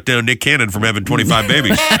not shut down Nick Cannon from having 25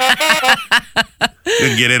 babies.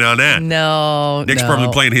 Didn't get in on that. No, Nick's no.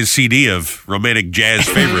 probably playing his CD of romantic jazz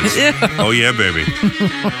favorites. Oh, yeah, baby.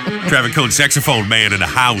 Traffic cone saxophone man in the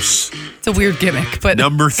house. It's a weird gimmick, but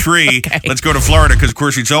Number 3, Okay. let's go to Florida because, of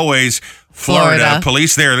course, it's always Florida. Florida.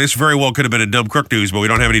 Police there. This very well could have been a dumb crook news, but we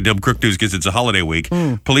don't have any dumb crook news because it's a holiday week.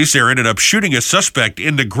 Police there ended up shooting a suspect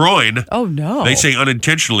in the groin. oh no, They say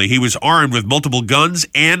unintentionally. He was armed with multiple guns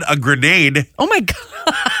and a grenade. oh my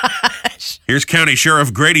gosh, Here's County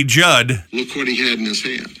Sheriff Grady Judd. Look what he had in his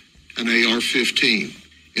hand, an AR-15.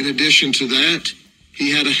 In addition to that,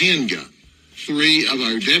 he had a handgun. 3 of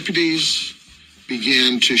our deputies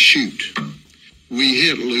began to shoot. We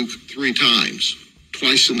hit Luke 3 times,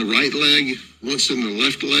 twice in the right leg, once in the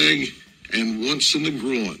left leg, and once in the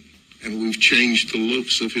groin. And we've changed the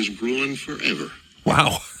looks of his groin forever.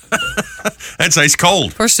 Wow. That's ice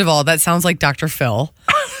cold. First of all, that sounds like Dr. Phil.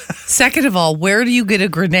 Second of all, where do you get a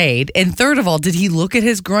grenade? And third of all, did he look at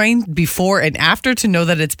his groin before and after to know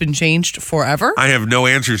that it's been changed forever? I have no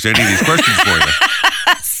answers to any of these questions for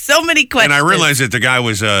you. So many questions. And I realize that the guy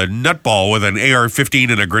was a nutball with an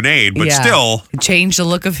AR-15 and a a but Yeah. still, Change the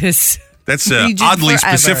look of his. that's an Region oddly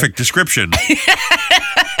forever. specific description.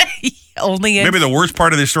 Only in Maybe the worst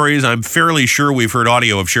part of this story is I'm fairly sure we've heard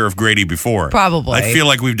audio of Sheriff Grady before. Probably. I feel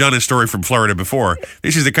like we've done a story from Florida before.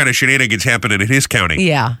 This is the kind of shenanigans happening in his county.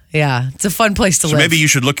 Yeah. It's a fun place to So live. maybe you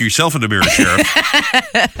should look yourself in the mirror,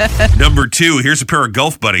 Sheriff. Number 2, here's a pair of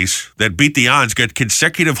golf buddies that beat the odds, got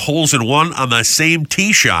consecutive holes in one on the same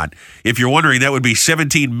tee shot. If you're wondering, that would be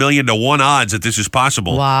 17 million to 1 odds that this is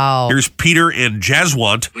possible. Wow. Here's Peter and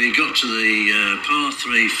Jaswant. We got to the par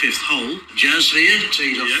 3 fifth hole. Jazz here,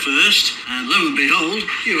 teed off first, and lo and behold,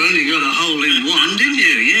 you only got a hole in one, didn't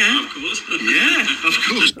you? Yeah, of course. Yeah, of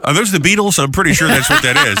course. Are those the Beatles? I'm pretty sure that's what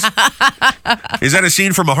that is. Is that a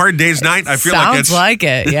scene from A Hard Day's Night? I feel like Sounds that's like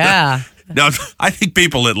it. Yeah. Now, I think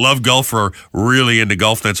people that love golf are really into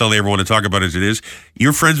golf. That's all they ever want to talk about as it is.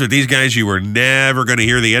 You're friends with these guys, you were never going to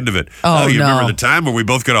hear the end of it. Oh, you no. remember the time where we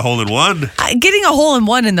both got a hole in one? Getting a hole in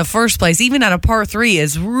one in the first place, even on a par 3,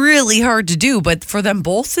 is really hard to do. But for them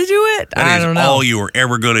both to do it, I That is don't know. all you were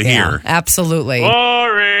ever going to Yeah, hear. absolutely.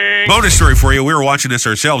 Bonus story for you. We were watching this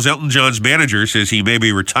ourselves. Elton John's manager says he may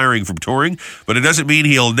be retiring from touring, but it doesn't mean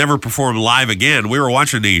he'll never perform live again. We were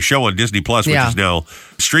watching the show on Disney Plus, which Yeah. is now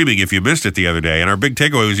streaming if you missed it the other day. And our big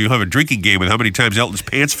takeaway was you have a drinking game with how many times Elton's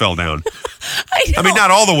pants fell down. I mean,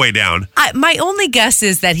 not all the way down. My only guess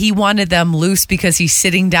is that he wanted them loose because he's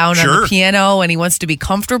sitting down on Sure. the piano and he wants to be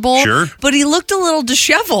comfortable. Sure. But he looked a little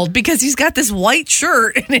disheveled because he's got this white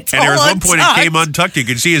shirt and it's And all there was one point it untucked. came untucked. You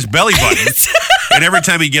could see his belly button. And every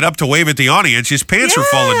time he'd get up to wave at the audience, his pants are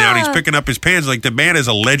falling down. He's picking up his pants like the man is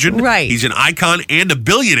a legend. Right. He's an icon and a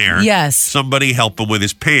billionaire. Yes. Somebody help him with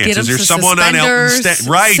his pants. Get him Is there some someone on Elton's suspenders, staff?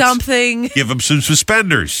 Right. something. Give him some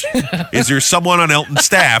suspenders. Is there someone on Elton's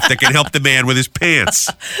staff that can help the man with his pants?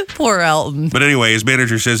 Poor Elton. But anyway, his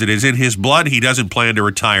manager says it is in his blood. He doesn't plan to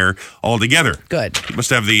retire altogether. Good. He must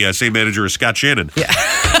have the same manager as Scott Shannon. Yeah.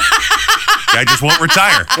 Guy just won't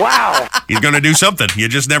retire. Wow. He's going to do something. You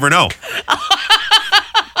just never know.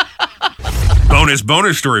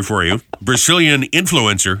 Bonus story for you. Brazilian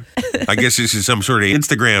influencer. I guess this is some sort of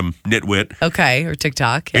Instagram nitwit. Okay, or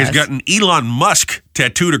TikTok. Has Yes. gotten Elon Musk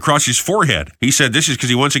tattooed across his forehead. He said this is because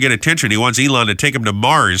he wants to get attention. He wants Elon to take him to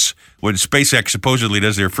Mars when SpaceX supposedly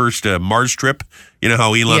does their first Mars trip. You know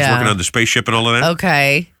how Elon's Yeah. working on the spaceship and all of that?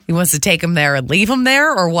 Okay. He wants to take him there and leave him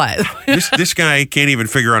there, or what? This guy can't even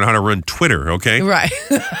figure out how to run Twitter, okay? Right.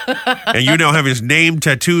 And you now have his name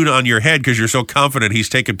tattooed on your head because you're so confident he's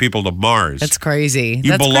taking people to Mars. That's crazy.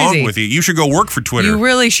 You That's belong crazy. with you. You should go work for Twitter. You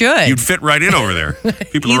really should. You'd fit right in over there.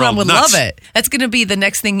 People are all Elon would nuts. love it. That's going to be the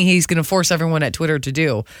next thing he's going to force everyone at Twitter to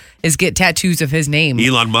do is get tattoos of his name.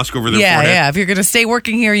 Elon Musk over their Yeah, forehead. yeah. If you're going to stay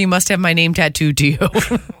working here, you must have my name tattooed to you.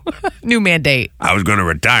 New mandate. I was going to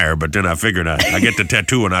retire, but then I figured I get the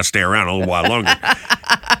tattoo and I stay around a little while longer.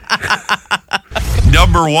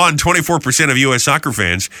 Number one, 24% of U.S. soccer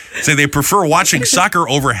fans say they prefer watching soccer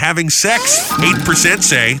over having sex. 8%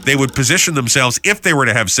 say they would position themselves if they were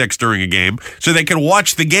to have sex during a game so they can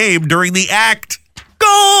watch the game during the act. Goal!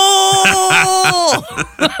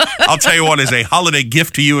 I'll tell you what, as a holiday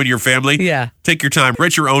gift to you and your family, Yeah. take your time.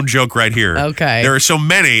 Write your own joke right here. Okay. There are so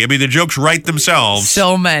many. I mean, the jokes write themselves.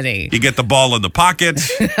 So many. You get the ball in the pocket.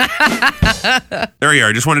 There you are.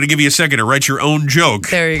 I just wanted to give you a second to write your own joke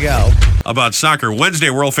There you go. about soccer. Wednesday,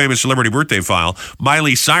 world-famous celebrity birthday file.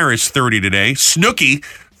 Miley Cyrus, 30 today. Snooki,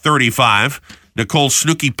 35. Nicole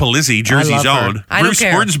Snooki Polizzi, Jersey's I love her. own. I don't Bruce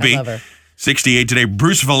care. Hornsby, I love her. 68 today.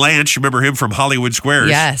 Bruce Valanche, remember him from Hollywood Squares?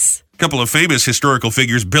 Yes. A couple of famous historical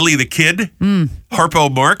figures. Billy the Kid,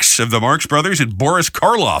 Harpo Marx of the Marx Brothers, and Boris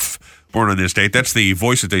Karloff, born on this date. That's the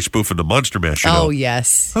voice that they spoof in the Monster Mash. You know. Oh,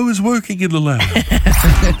 yes. I was working in the lab.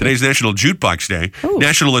 Today's National Jukebox Day,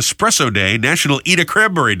 National Espresso Day, National Eat a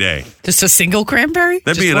Cranberry Day. Just a single cranberry?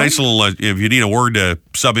 That'd Just be a one? nice little, if you need a word to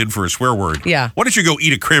sub in for a swear word. Yeah. Why don't you go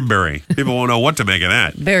eat a cranberry? People won't know what to make of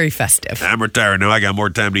that. Very festive. I'm retired now. I got more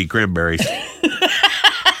time to eat cranberries.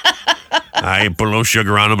 I put a little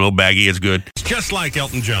sugar on them, a little baggy. It's good. It's just like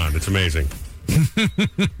Elton John. It's amazing.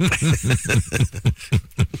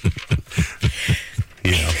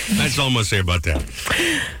 Yeah, that's all I'm going to say about that.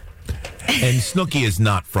 And Snooki is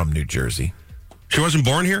not from New Jersey. She wasn't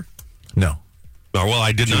born here? No. Oh, well,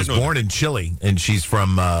 I did She not was know. born in Chile, and she's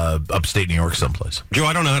from upstate New York someplace. Joe,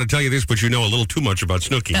 I don't know how to tell you this, but you know a little too much about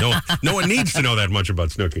Snooki. No one needs to know that much about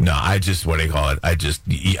Snooki. No, I just, what do you call it?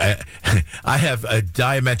 I have a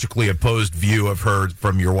diametrically opposed view of her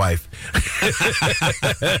from your wife.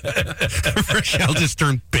 Rochelle just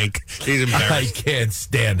turned pink. She's I embarrassed. can't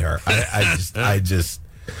stand her. I just,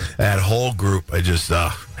 that whole group, I just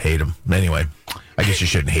hate them. Anyway, I guess you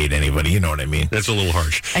shouldn't hate anybody. You know what I mean? That's a little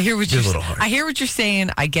harsh. I hear what It's a little hard. I hear what you're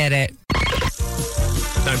saying. I get it.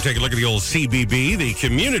 Time to take a look at the old CBB, the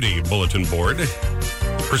Community Bulletin Board.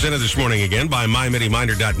 Presented this morning again by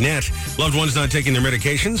MyMediMinder.net. Loved ones not taking their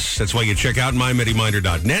medications. That's why you check out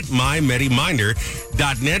MyMediMinder.net,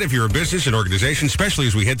 MyMediMinder.net. If you're a business and organization, especially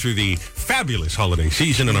as we head through the fabulous holiday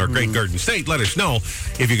season in our great Garden State, let us know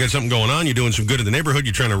if you got something going on. You're doing some good in the neighborhood.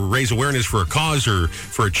 You're trying to raise awareness for a cause or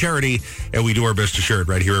for a charity. And we do our best to share it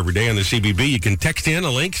right here every day on the CBB. You can text in a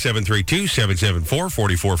link,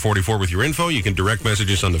 732-774-4444 with your info. You can direct message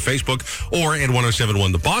us on the Facebook or at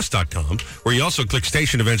 1071theboss.com, where you also click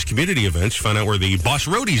station events, community events, find out where the Boss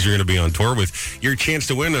Roadies are going to be on tour with your chance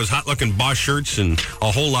to win those hot-looking Boss shirts and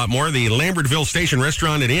a whole lot more. The Lambertville Station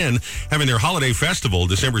Restaurant and Inn having their holiday festival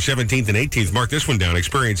December 17th and 18th. Mark this one down.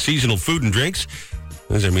 Experience seasonal food and drinks.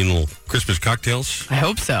 Does that mean little Christmas cocktails? I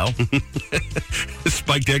hope so.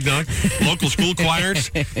 Spiked eggnog, local school choirs,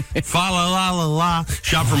 fa la la la la.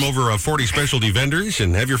 Shop from over 40 specialty vendors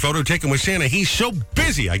and have your photo taken with Santa. He's so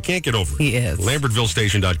busy, I can't get over it. He is.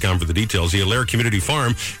 LambertvilleStation.com for the details. The Allaire Community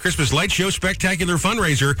Farm Christmas Light Show Spectacular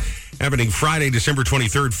Fundraiser happening Friday, December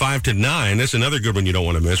 23rd, 5 to 9. That's another good one you don't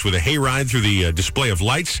want to miss with a hayride through the display of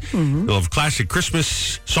lights. You'll have classic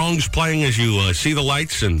Christmas songs playing as you see the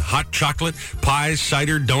lights and hot chocolate, pies,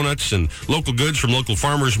 cider, donuts, and local goods from local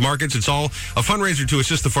farmers markets. It's all a fundraiser to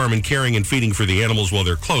assist the farm in caring and feeding for the animals while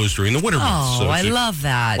they're closed during the winter months. Oh, I it's love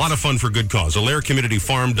that. a lot of fun for good cause.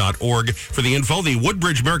 AllaireCommunityFarm.org for the info. The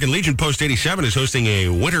Woodbridge American Legion Post 87 is hosting a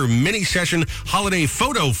winter mini session holiday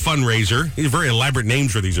photo fundraiser. These are very elaborate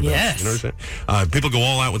names for these events. Yes. You notice that? People go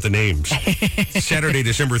all out with the names. Saturday,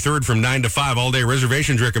 December 3rd from 9 to 5. All day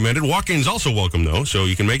reservations recommended. Walk-ins also welcome, though. So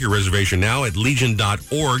you can make your reservation now at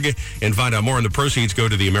legion.org and find out more. And the proceeds go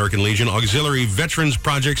to the American Legion Auxiliary Veterans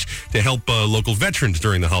Projects to help local veterans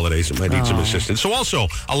during the holidays that might need some assistance. So also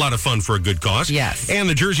a lot of fun for a good cause. Yes. And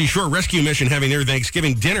the Jersey Shore Rescue Mission having their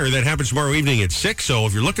Thanksgiving dinner that happens tomorrow evening at 6. So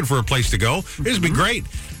if you're looking for a place to go, this would be great.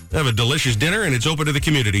 Have a delicious dinner, and it's open to the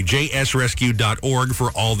community. JSRescue.org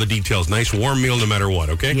for all the details. Nice, warm meal no matter what,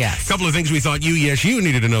 okay? Yes. A couple of things we thought you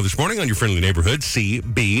needed to know this morning on your friendly neighborhood,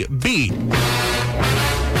 CBB.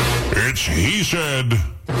 It's He Said,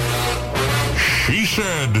 She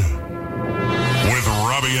Said, with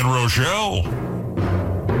Robbie and Rochelle.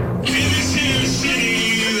 In this here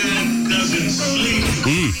city that doesn't sleep.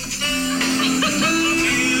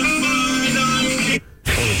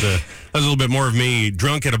 That was a little bit more of me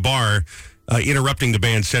drunk at a bar, interrupting the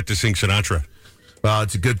band set to sing Sinatra. Well,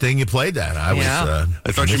 it's a good thing you played that. I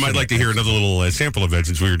thought you might like to hear another little sample of it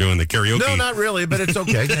since we were doing the karaoke. No, not really, but it's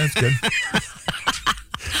okay. That's good.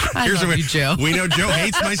 I love you, Joe. We know Joe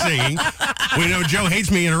hates my singing. We know Joe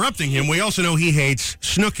hates me interrupting him. We also know he hates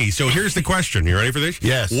Snooki. So here's the question. You ready for this?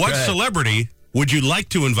 Yes. What go ahead. celebrity would you like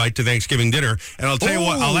to invite to Thanksgiving dinner? And I'll tell you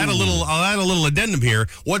what, I'll add a little addendum here.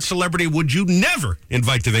 What celebrity would you never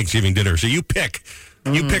invite to Thanksgiving dinner? So you pick.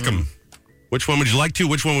 You pick them. Which one would you like to?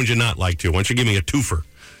 Which one would you not like to? Why don't you give me a twofer?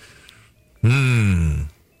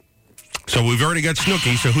 So we've already got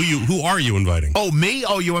Snooki. So who are you inviting? Oh, me?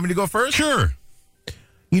 Oh, you want me to go first? Sure.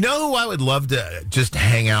 You know who I would love to just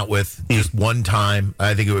hang out with just one time?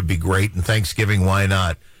 I think it would be great. And Thanksgiving, why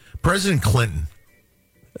not? President Clinton.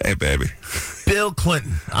 Hey, baby. Bill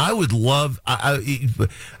Clinton. I would love. I've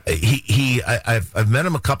met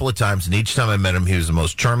him a couple of times, and each time I met him, he was the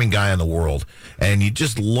most charming guy in the world. And you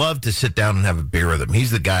just love to sit down and have a beer with him.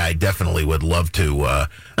 He's the guy I definitely would love to. I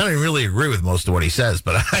don't really agree with most of what he says,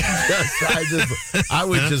 but I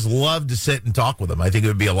would just love to sit and talk with him. I think it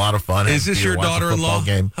would be a lot of fun. Is this your daughter-in-law?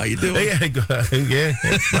 Game. How you doing? Yeah,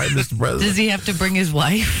 that's right, Mr. President. Does he have to bring his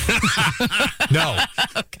wife? No.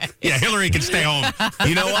 Okay. Yeah, Hillary can stay home.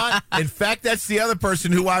 You know what? In fact, that's the other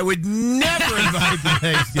person who I would never invite to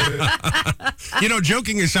Thanksgiving. You know,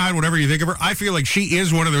 joking aside, whatever you think of her, I feel like she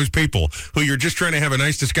is one of those people who you're just trying to have a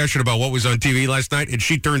nice discussion about what was on TV last night, and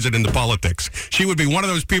she turns it into politics. She would be one of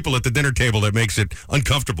those people at the dinner table that makes it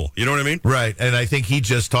uncomfortable. You know what I mean? Right, and I think he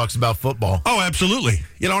just talks about football. Oh, absolutely.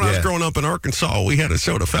 You know, when I was growing up in Arkansas, we had a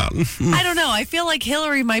soda fountain. I don't know. I feel like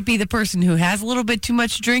Hillary might be the person who has a little bit too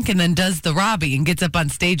much drink and then does the Robbie and gets up on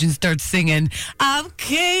stage and starts singing, I'm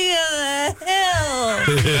king of the hill.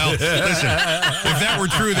 Well, listen, if that were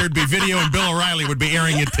true, there'd be video and Bill O'Reilly would be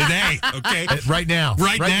airing it today, okay? Right now.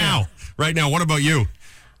 Right now. What about you?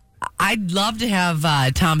 I'd love to have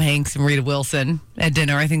Tom Hanks and Rita Wilson at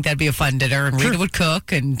dinner. I think that'd be a fun dinner. And Rita would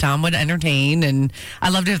cook and Tom would entertain. And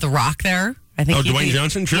I'd love to have The Rock there. I think Dwayne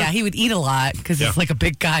Johnson? Sure. Yeah, he would eat a lot because he's like a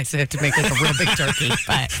big guy, so I have to make like a real big turkey.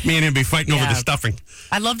 But me and him be fighting over the stuffing.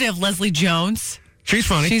 I'd love to have Leslie Jones. She's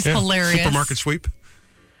funny. She's hilarious. Supermarket sweep.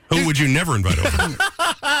 Who would you never invite over?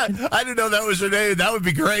 I didn't know that was her name. That would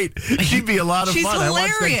be great. She'd be a lot of fun. Hilarious. I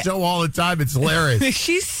watch that show all the time. It's hilarious.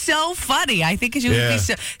 She's so funny. I think she would be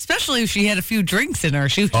so, especially if she had a few drinks in her.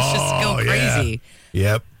 She would just go crazy.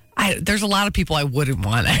 Yeah. Yep. There's a lot of people I wouldn't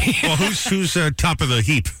want. Well, who's top of the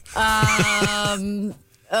heap?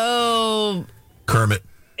 Kermit.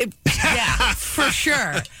 Yeah, for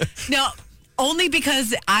sure. No, only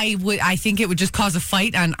because I think it would just cause a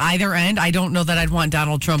fight on either end. I don't know that I'd want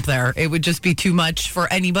Donald Trump there. It would just be too much for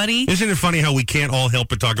anybody. Isn't it funny how we can't all help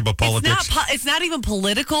but talk about politics? It's not even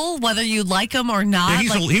political, whether you like him or not.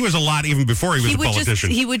 Yeah, he was a lot even before he was a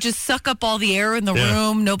politician. He would just suck up all the air in the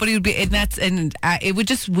room. Nobody would be,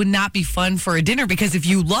 it would not be fun for a dinner because if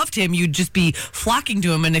you loved him, you'd just be flocking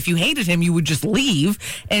to him, and if you hated him, you would just leave.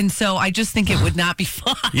 And so I just think it would not be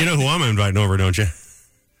fun. You know who I'm inviting over, don't you?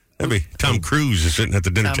 That'd be Tom Cruise is sitting at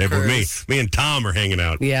the dinner table with me. Me and Tom are hanging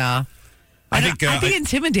out. Yeah. I'd be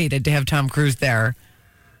intimidated to have Tom Cruise there.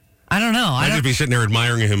 I don't know. I'd just be sitting there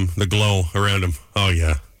admiring him, the glow around him. Oh,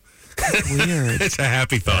 yeah. Weird. It's a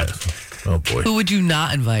happy thought. Oh, boy. Who would you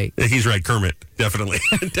not invite? He's right, Kermit. Definitely.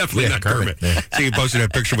 Definitely not Kermit. Yeah. See, he posted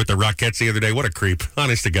that picture with the Rockettes the other day. What a creep.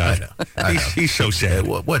 Honest to God. I know. He's so sad.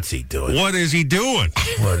 What's he doing? What is he doing?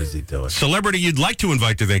 What is he doing? Celebrity you'd like to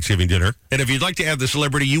invite to Thanksgiving dinner. And if you'd like to add the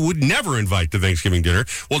celebrity you would never invite to Thanksgiving dinner,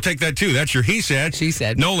 we'll take that too. That's your he said. She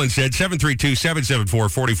said. Nolan said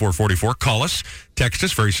 732-774-4444. Call us. Text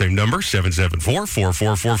us. Very same number,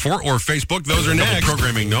 774-4444. Or Facebook. Those are next.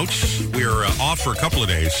 Programming notes. We are off for a couple of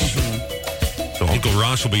days. So Uncle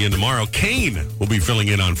Ross will be in tomorrow. Kane will be filling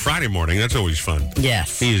in on Friday morning. That's always fun.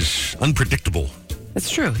 Yes. He is unpredictable. That's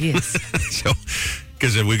true. He is. So,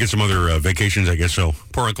 because we get some other vacations, I guess. So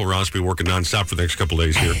poor Uncle Ross will be working nonstop for the next couple of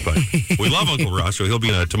days here. But we love Uncle Ross, so he'll be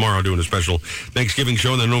tomorrow doing a special Thanksgiving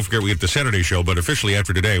show. And then don't forget, we get the Saturday show. But officially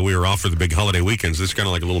after today, we are off for the big holiday weekends. This is kind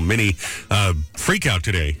of like a little mini freak out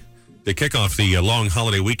today. They kick off the long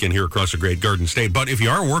holiday weekend here across the Great Garden State. But if you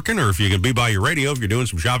are working or if you can be by your radio, if you're doing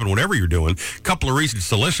some shopping, whatever you're doing, a couple of reasons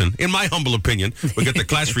to listen. In my humble opinion, we got the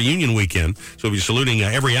class reunion weekend. So we'll be saluting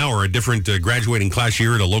every hour a different graduating class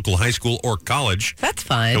year at a local high school or college. That's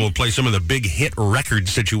fun. And we'll play some of the big hit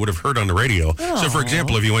records that you would have heard on the radio. Aww. So, for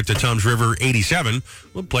example, if you went to Tom's River 87,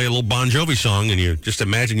 we'll play a little Bon Jovi song and you just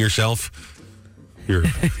imagine yourself your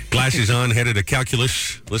glasses on, headed to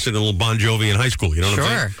calculus, listen to a little Bon Jovi in high school. You know what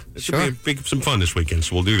I'm saying? It should be some fun this weekend,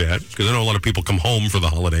 so we'll do that. Because I know a lot of people come home for the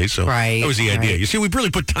holidays, so that was the idea. You see, we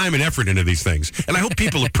really put time and effort into these things, and I hope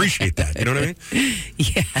people appreciate that. You know what I mean?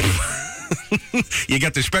 Yeah. You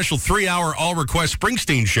got the special 3-hour all-request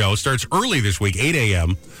Springsteen show. Starts early this week, 8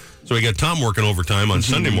 a.m., so we got Tom working overtime on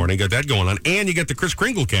Sunday morning. Got that going on. And you got the Kris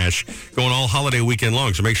Kringle Cash going all holiday weekend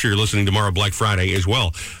long. So make sure you're listening tomorrow, Black Friday, as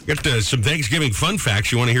well. Got some Thanksgiving fun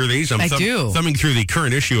facts. You want to hear these? I do. Thumbing through the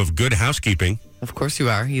current issue of Good Housekeeping. Of course you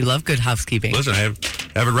are. You love Good Housekeeping. Listen, I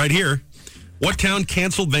have it right here. What town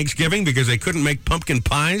canceled Thanksgiving because they couldn't make pumpkin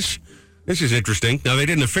pies? This is interesting. Now, they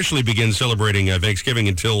didn't officially begin celebrating Thanksgiving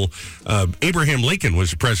until Abraham Lincoln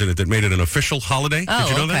was the president that made it an official holiday. Oh,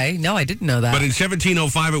 Did you know okay. that? No, I didn't know that. But in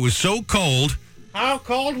 1705, it was so cold. How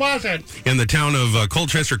cold was it? In the town of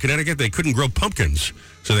Colchester, Connecticut, they couldn't grow pumpkins,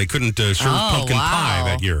 so they couldn't serve pumpkin pie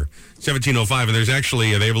that year. 1705, and there's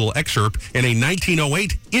actually they have a little excerpt in a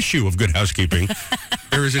 1908 issue of Good Housekeeping.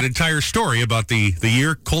 There is an entire story about the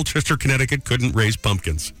year Colchester, Connecticut couldn't raise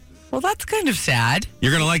pumpkins. Well, that's kind of sad.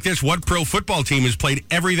 You're going to like this. What pro football team has played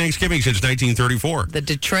every Thanksgiving since 1934? The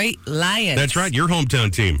Detroit Lions. That's right, your hometown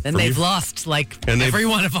team. And they've lost every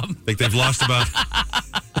one of them. I think they've lost about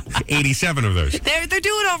 87 of those. They're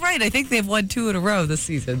doing all right. I think they've won 2 in a row this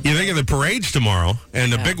season. You think of the parades tomorrow,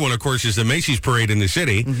 and the big one, of course, is the Macy's parade in the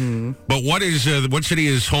city. Mm-hmm. But what city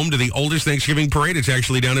is home to the oldest Thanksgiving parade? It's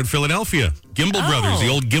actually down in Philadelphia. Gimbel Brothers, the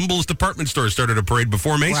old Gimbel's department store, started a parade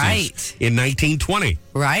before Macy's in 1920.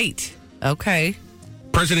 Right. Okay.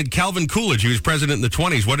 President Calvin Coolidge, he was president in the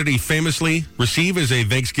 20s. What did he famously receive as a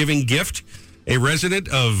Thanksgiving gift? A resident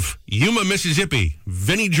of Yuma, Mississippi,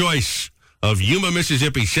 Vinnie Joyce of Yuma,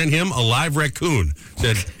 Mississippi, sent him a live raccoon.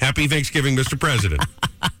 Said, "Happy Thanksgiving, Mr. President."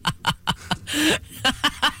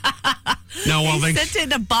 Now, while they sent it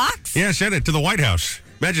in a box? Yeah, sent it to the White House.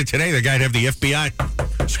 Imagine today the guy'd have the FBI.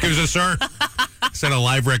 Excuse us, sir. Sent a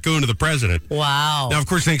live raccoon to the president. Wow. Now, of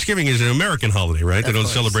course, Thanksgiving is an American holiday, right? They don't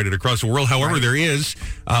celebrate it across the world. However, there is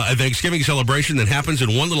a Thanksgiving celebration that happens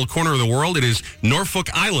in one little corner of the world. It is Norfolk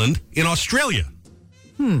Island in Australia.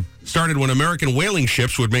 Started when American whaling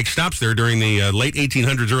ships would make stops there during the late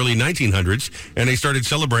 1800s, early 1900s, and they started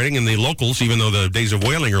celebrating, and the locals, even though the days of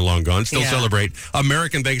whaling are long gone, still celebrate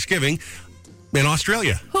American Thanksgiving in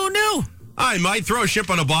Australia. Who knew? I might throw a ship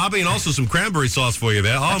on a bobby and also some cranberry sauce for you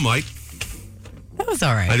there. Oh, I might. That was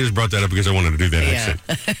all right. I just brought that up because I wanted to do that accent.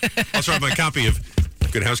 Also have my copy of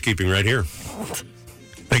Good Housekeeping right here.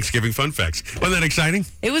 Thanksgiving fun facts. Wasn't that exciting?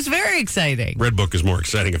 It was very exciting. Red Book is more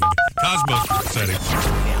exciting. Cosmos is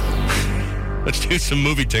exciting. Let's do some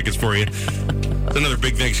movie tickets for you. It's another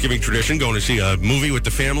big Thanksgiving tradition, going to see a movie with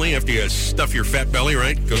the family after you stuff your fat belly,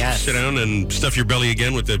 right? Go sit down and stuff your belly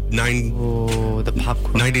again with the the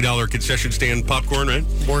popcorn. $90 concession stand popcorn, right?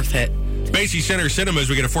 Worth it. Macy's Center Cinemas,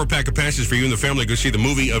 we get a 4-pack of passes for you and the family to go see the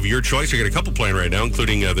movie of your choice. I got a couple playing right now,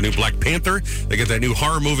 including the new Black Panther. They got that new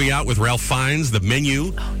horror movie out with Ralph Fiennes, The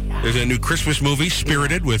Menu. Oh, yeah. There's a new Christmas movie,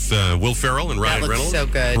 Spirited, with Will Ferrell and Ryan Reynolds. So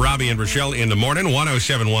good. Robbie and Rochelle in the morning.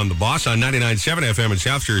 107.1 The Boss on 99.7 FM in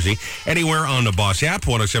South Jersey. Anywhere on the Boss app,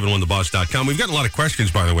 1071theboss.com. We've gotten a lot of questions,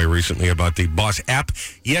 by the way, recently about the Boss app.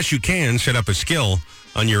 Yes, you can set up a skill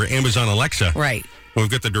on your Amazon Alexa. Right. We've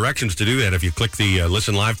got the directions to do that if you click the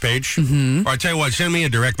Listen Live page. Mm-hmm. Or I tell you what, send me a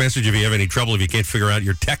direct message if you have any trouble, if you can't figure out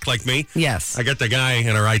your tech like me. Yes. I got the guy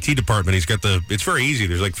in our IT department. He's got it's very easy.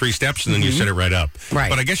 There's like 3 steps and then you set it right up. Right.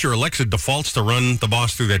 But I guess your Alexa defaults to run the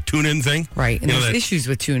Boss through that TuneIn thing. Right. And there's issues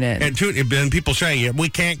with TuneIn. And people say, we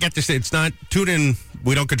can't get this. It's not TuneIn.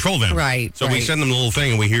 We don't control them. Right. So we send them the little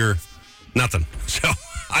thing and we hear nothing. So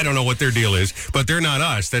I don't know what their deal is, but they're not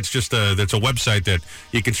us. That's just that's a website that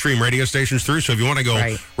you can stream radio stations through. So if you want to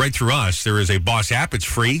go right through us, there is a Boss app. It's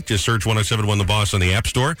free. Just search 1071 The Boss on the App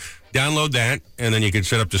Store. Download that, and then you can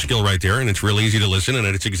set up the skill right there, and it's really easy to listen, and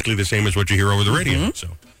it's exactly the same as what you hear over the radio. So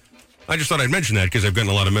I just thought I'd mention that because I've gotten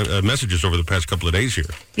a lot of messages over the past couple of days here.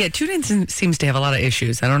 Yeah, TuneIn seems to have a lot of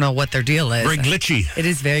issues. I don't know what their deal is. Very glitchy. It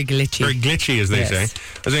is very glitchy. Very glitchy, as they say.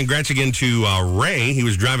 I was saying congrats again to Ray. He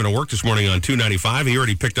was driving to work this morning on 295. He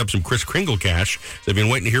already picked up some Kris Kringle cash. They've been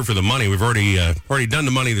waiting to hear for the money. We've already done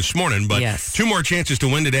the money this morning, but 2 more chances to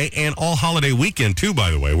win today and all holiday weekend, too,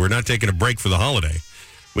 by the way. We're not taking a break for the holiday.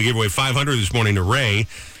 We gave away $500 this morning to Ray.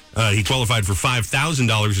 He qualified for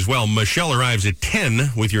 $5,000 as well. Michelle arrives at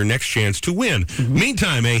 10 with your next chance to win.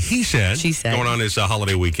 Meantime, she said, going on this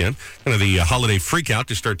holiday weekend, kind of the holiday freak out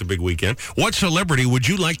to start the big weekend. What celebrity would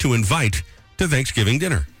you like to invite to Thanksgiving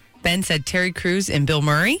dinner? Ben said Terry Crews and Bill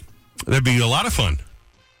Murray. That'd be a lot of fun.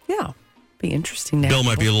 Yeah. Be interesting now. Bill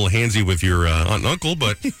might be a little handsy with your aunt and uncle,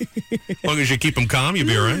 but as long as you keep them calm, you'll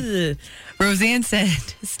be all right. Roseanne said,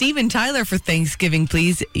 Steven Tyler for Thanksgiving,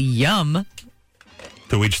 please. Yum.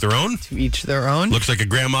 To each their own? To each their own. Looks like a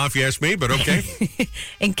grandma if you ask me, but okay.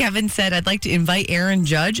 And Kevin said, I'd like to invite Aaron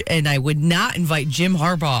Judge, and I would not invite Jim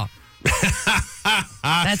Harbaugh.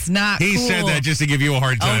 That's not He cool. said that just to give you a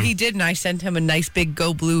hard time. Oh, he did, and I sent him a nice big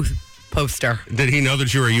Go Blue poster. Did he know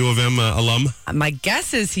that you were a U of M alum? My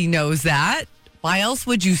guess is he knows that. Why else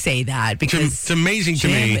would you say that? Because It's amazing to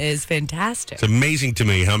Jim me. is fantastic. It's amazing to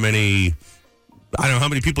me how many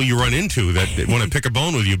people you run into that want to pick a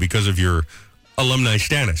bone with you because of your alumni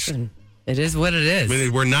status. It is what it is. I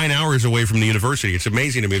mean, we're 9 hours away from the university. It's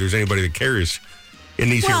amazing to me there's anybody that cares in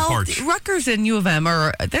these here parts. Rutgers and U of M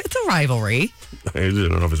it's a rivalry. I don't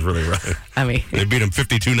know if it's really right. I mean, They beat them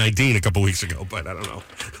 52-19 a couple weeks ago, but I don't know.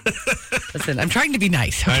 listen, I'm trying to be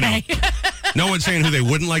nice, I okay? know. No one's saying who they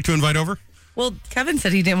wouldn't like to invite over? Well, Kevin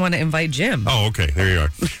said he didn't want to invite Jim. Oh, okay. There you are.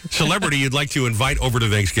 Celebrity you'd like to invite over to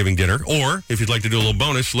Thanksgiving dinner, or if you'd like to do a little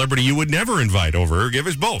bonus, celebrity you would never invite over, or give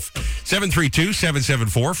us both.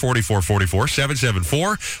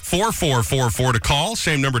 732-774-4444, 774-4444 to call.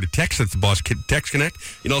 Same number to text. That's the Boss Text Connect.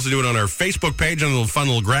 You can also do it on our Facebook page on a little fun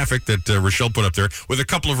little graphic that Rochelle put up there with a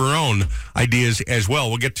couple of her own ideas as well.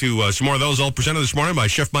 We'll get to some more of those, all presented this morning by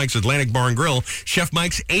Chef Mike's Atlantic Bar and Grill, Chef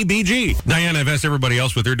Mike's ABG. Diane, I've asked everybody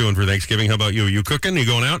else what they're doing for Thanksgiving. How about you? Are you cooking? Are you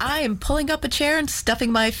going out? I am pulling up a chair and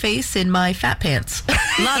stuffing my face in my fat pants.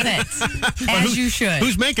 Love it. As you should.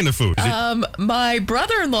 Who's making the food? Is it- My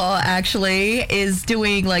brother-in-law actually is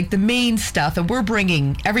doing like the main stuff, and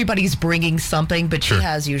everybody's bringing something, but she Sure.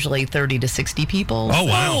 has usually 30 to 60 people. Oh,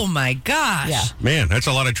 wow. Oh, my gosh. Yeah. Man, that's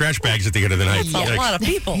a lot of trash bags at the end of the night. That's a lot of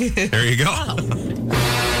people. There you go.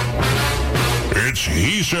 It's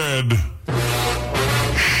He Said,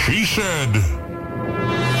 She Said,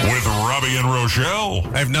 with Robbie and Rochelle.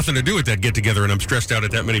 I have nothing to do with that get-together, and I'm stressed out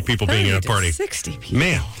at that many people being at a party. 60 people.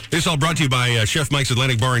 Man, this is all brought to you by Chef Mike's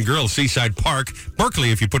Atlantic Bar and Grill, Seaside Park,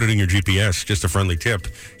 Berkeley, if you put it in your GPS. Just a friendly tip.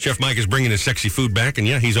 Chef Mike is bringing his sexy food back, and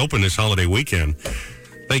yeah, he's open this holiday weekend.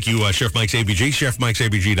 Thank you, Chef Mike's ABG,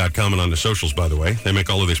 chefmikesabg.com, and on the socials, by the way. They make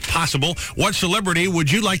all of this possible. What celebrity would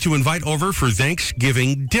you like to invite over for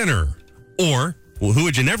Thanksgiving dinner? Or who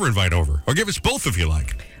would you never invite over? Or give us both if you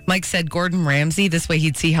like. Mike said Gordon Ramsay. This way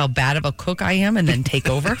he'd see how bad of a cook I am and then take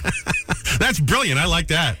over. That's brilliant. I like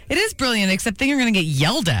that. It is brilliant, except then you're going to get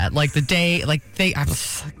yelled at like the day,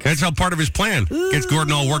 That's how part of his plan. Gets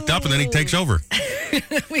Gordon all worked up, and then he takes over.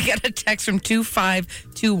 We got a text from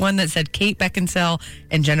 2521 that said Kate Beckinsale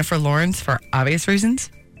and Jennifer Lawrence for obvious reasons.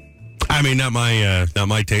 I mean, not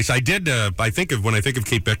my taste. I did. When I think of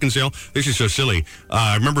Kate Beckinsale, this is so silly.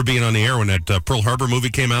 I remember being on the air when that Pearl Harbor movie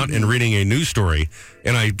came out and reading a news story,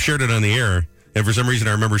 and I shared it on the air. And for some reason,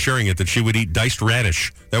 I remember sharing it that she would eat diced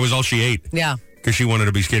radish. That was all she ate. Yeah. Because she wanted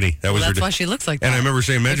to be skinny. That's why she looks like that. And I remember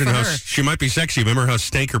saying, imagine Good for how her. she might be sexy. Remember how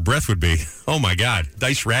stank her breath would be. Oh my God,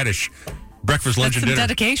 diced radish, breakfast, lunch, That's and some dinner.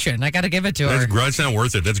 dedication. I got to give it to her. That's not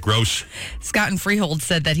worth it. That's gross. Scott and Freehold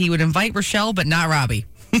said that he would invite Rochelle, but not Robbie.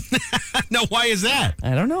 No, why is that?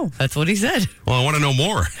 I don't know. That's what he said. Well, I want to know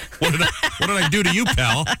more. What did I do to you,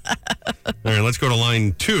 pal? All right, let's go to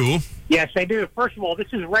line 2. Yes, I do. First of all, this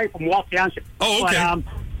is Ray from Walt Township. Oh, okay.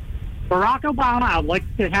 But, Barack Obama, I'd like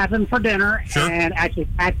to have him for dinner, Sure. and actually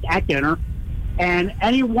at dinner. And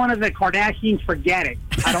any one of the Kardashians, forget it.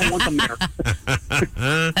 I don't want them there.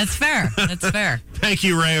 That's fair. That's fair. Thank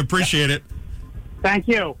you, Ray. Appreciate it. Thank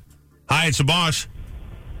you. Hi, it's the boss.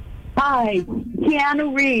 Hi,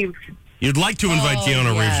 Keanu Reeves. You'd like to invite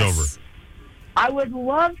Keanu Reeves over. I would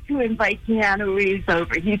love to invite Keanu Reeves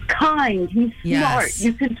over. He's kind. He's smart. Yes.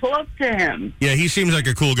 You can talk to him. Yeah, he seems like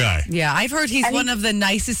a cool guy. Yeah, I've heard he's one of the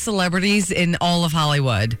nicest celebrities in all of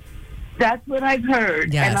Hollywood. That's what I've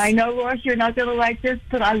heard. Yes. And I know, Ross, you're not going to like this,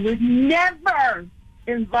 but I would never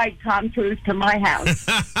invite Tom Cruise to my house.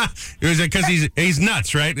 Is it because he's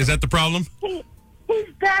nuts, right? Is that the problem? He's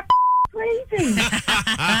that crazy.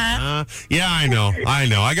 Yeah, I know.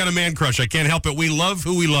 I got a man crush. I can't help it. We love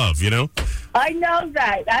who we love, you know? I know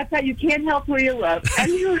that. That's how you can't help who you love.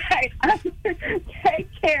 Anyway, take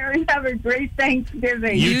care and have a great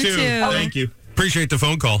Thanksgiving. You too. Thank you. Appreciate the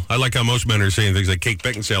phone call. I like how most men are saying things like Kate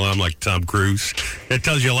Beckinsale. I'm like Tom Cruise. It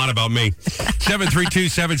tells you a lot about me.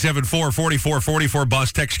 732-774-4444.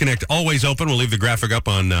 Boss Text Connect always open. We'll leave the graphic up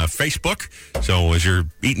on Facebook. So as you're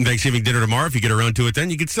eating Thanksgiving dinner tomorrow, if you get around to it then,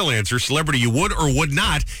 you can still answer celebrity you would or would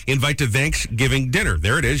not invite to Thanksgiving dinner.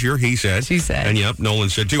 There it is. Your he said. She said. And yep, Nolan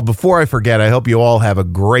said too. Before I forget, I hope you all have a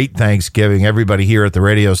great Thanksgiving, everybody here at the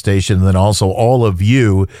radio station, and then also all of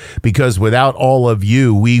you, because without all of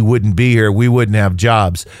you, we wouldn't be here. We wouldn't wouldn't have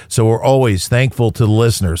jobs. So we're always thankful to the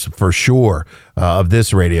listeners, for sure, of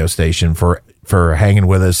this radio station for hanging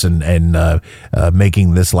with us and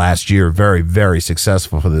making this last year very, very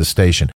successful for this station.